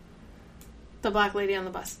 the black lady on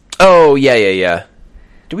the bus. Oh, yeah.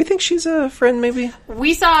 Do we think she's a friend, maybe?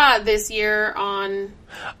 We saw this year on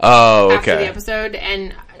Oh, after the okay. episode,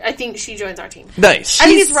 and I think she joins our team. Nice. I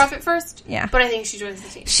think it's rough at first, Yeah. but I think she joins the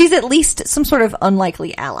team. She's at least some sort of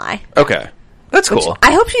unlikely ally. Okay. That's cool.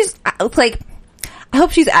 I hope she's I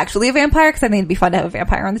hope she's actually a vampire, because I think it'd be fun to have a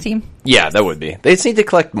vampire on the team. Yeah, that would be. They just need to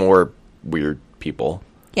collect more weird people.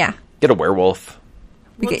 Yeah. Get a werewolf.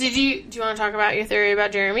 Well, do you want to talk about your theory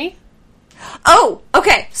about Jeremy? Oh,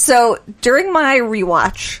 okay. So during my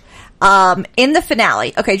rewatch, in the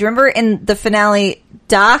finale, okay, do you remember in the finale,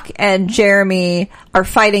 Doc and Jeremy are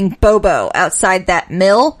fighting Bobo outside that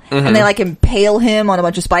mill, and they like impale him on a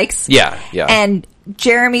bunch of spikes? Yeah. And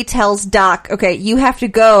Jeremy tells Doc, okay, you have to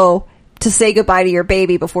go to say goodbye to your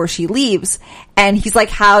baby before she leaves. And he's like,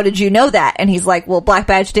 how did you know that? And he's like, well, Black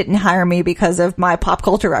Badge didn't hire me because of my pop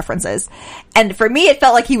culture references. And for me, it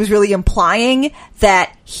felt like he was really implying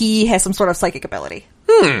that he has some sort of psychic ability.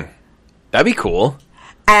 That'd be cool.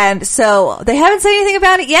 And so they haven't said anything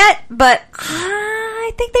about it yet, but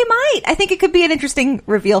I think they might. I think it could be an interesting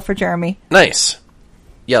reveal for Jeremy. Nice.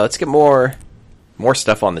 Yeah, let's get more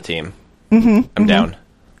stuff on the team. I'm down.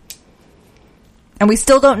 And we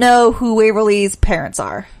still don't know who Waverly's parents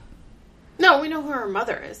are. No, we know who her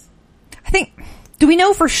mother is. Do we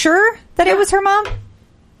know for sure that it was her mom?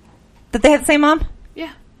 That they had the same mom?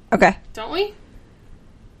 Yeah. Okay. Don't we?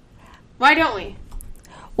 Why don't we?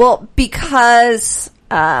 Well, because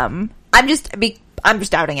I'm just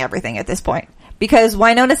doubting everything at this point. Because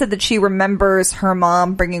Wynonna said that she remembers her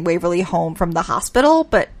mom bringing Waverly home from the hospital,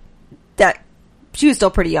 but that she was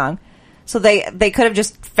still pretty young. So they could have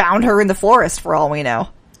just found her in the forest for all we know.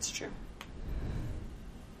 It's true.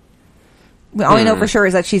 All we know for sure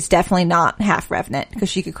is that she's definitely not half Revenant, because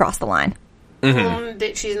she could cross the line.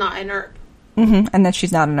 That she's not an Earp. And that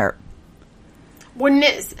she's not an Earp. Wouldn't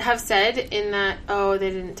it have said in that, they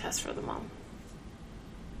didn't test for the mom?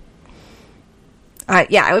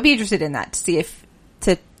 Yeah, I would be interested in that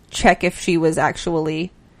to check if she was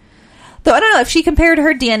actually. Though I don't know if she compared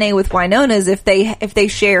her DNA with Wynonna's. If they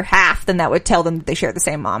share half, then that would tell them that they share the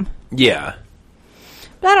same mom. Yeah.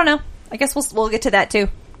 But I don't know. I guess we'll get to that too.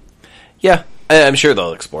 Yeah, I'm sure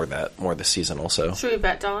they'll explore that more this season also. Should we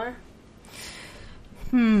bet $1?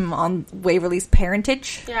 On Waverly's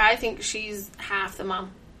parentage. Yeah, I think she's half the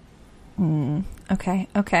mom. Okay.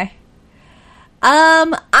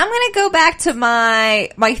 I'm gonna go back to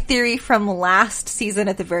my theory from last season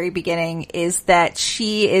at the very beginning, is that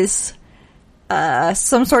she is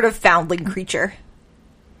some sort of foundling creature.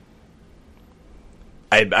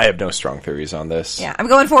 I have no strong theories on this. Yeah, I'm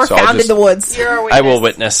going for So found in the woods. You're a witness. I will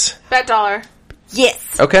witness. Bet $1.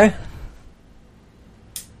 Yes. Okay.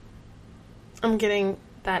 I'm getting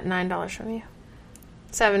that $9 from you.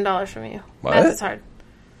 $7 from you. What? Math is hard.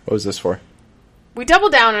 What was this for? We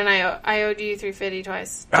doubled down and I owed you $3.50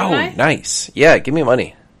 twice. Didn't I? Nice. Yeah, give me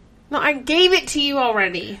money. No, I gave it to you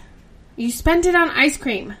already. You spent it on ice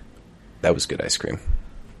cream. That was good ice cream.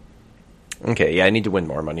 Okay, yeah, I need to win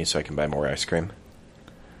more money so I can buy more ice cream.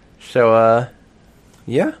 So,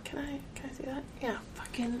 yeah. Can I see that? Yeah,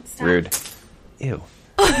 fucking stop. Rude. Ew.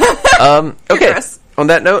 Okay. On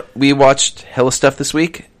that note, we watched hella stuff this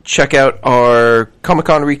week. Check out our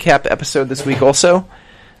Comic-Con recap episode this week also.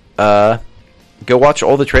 Go watch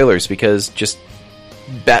all the trailers because just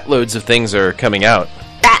batloads of things are coming out.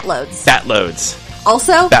 Batloads. Batloads.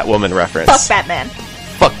 Also, Batwoman reference. fuck Batman.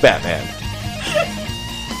 Fuck Batman.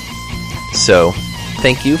 So,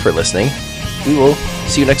 thank you for listening. We will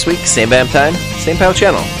see you next week. Same BAM time, same POW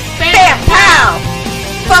channel.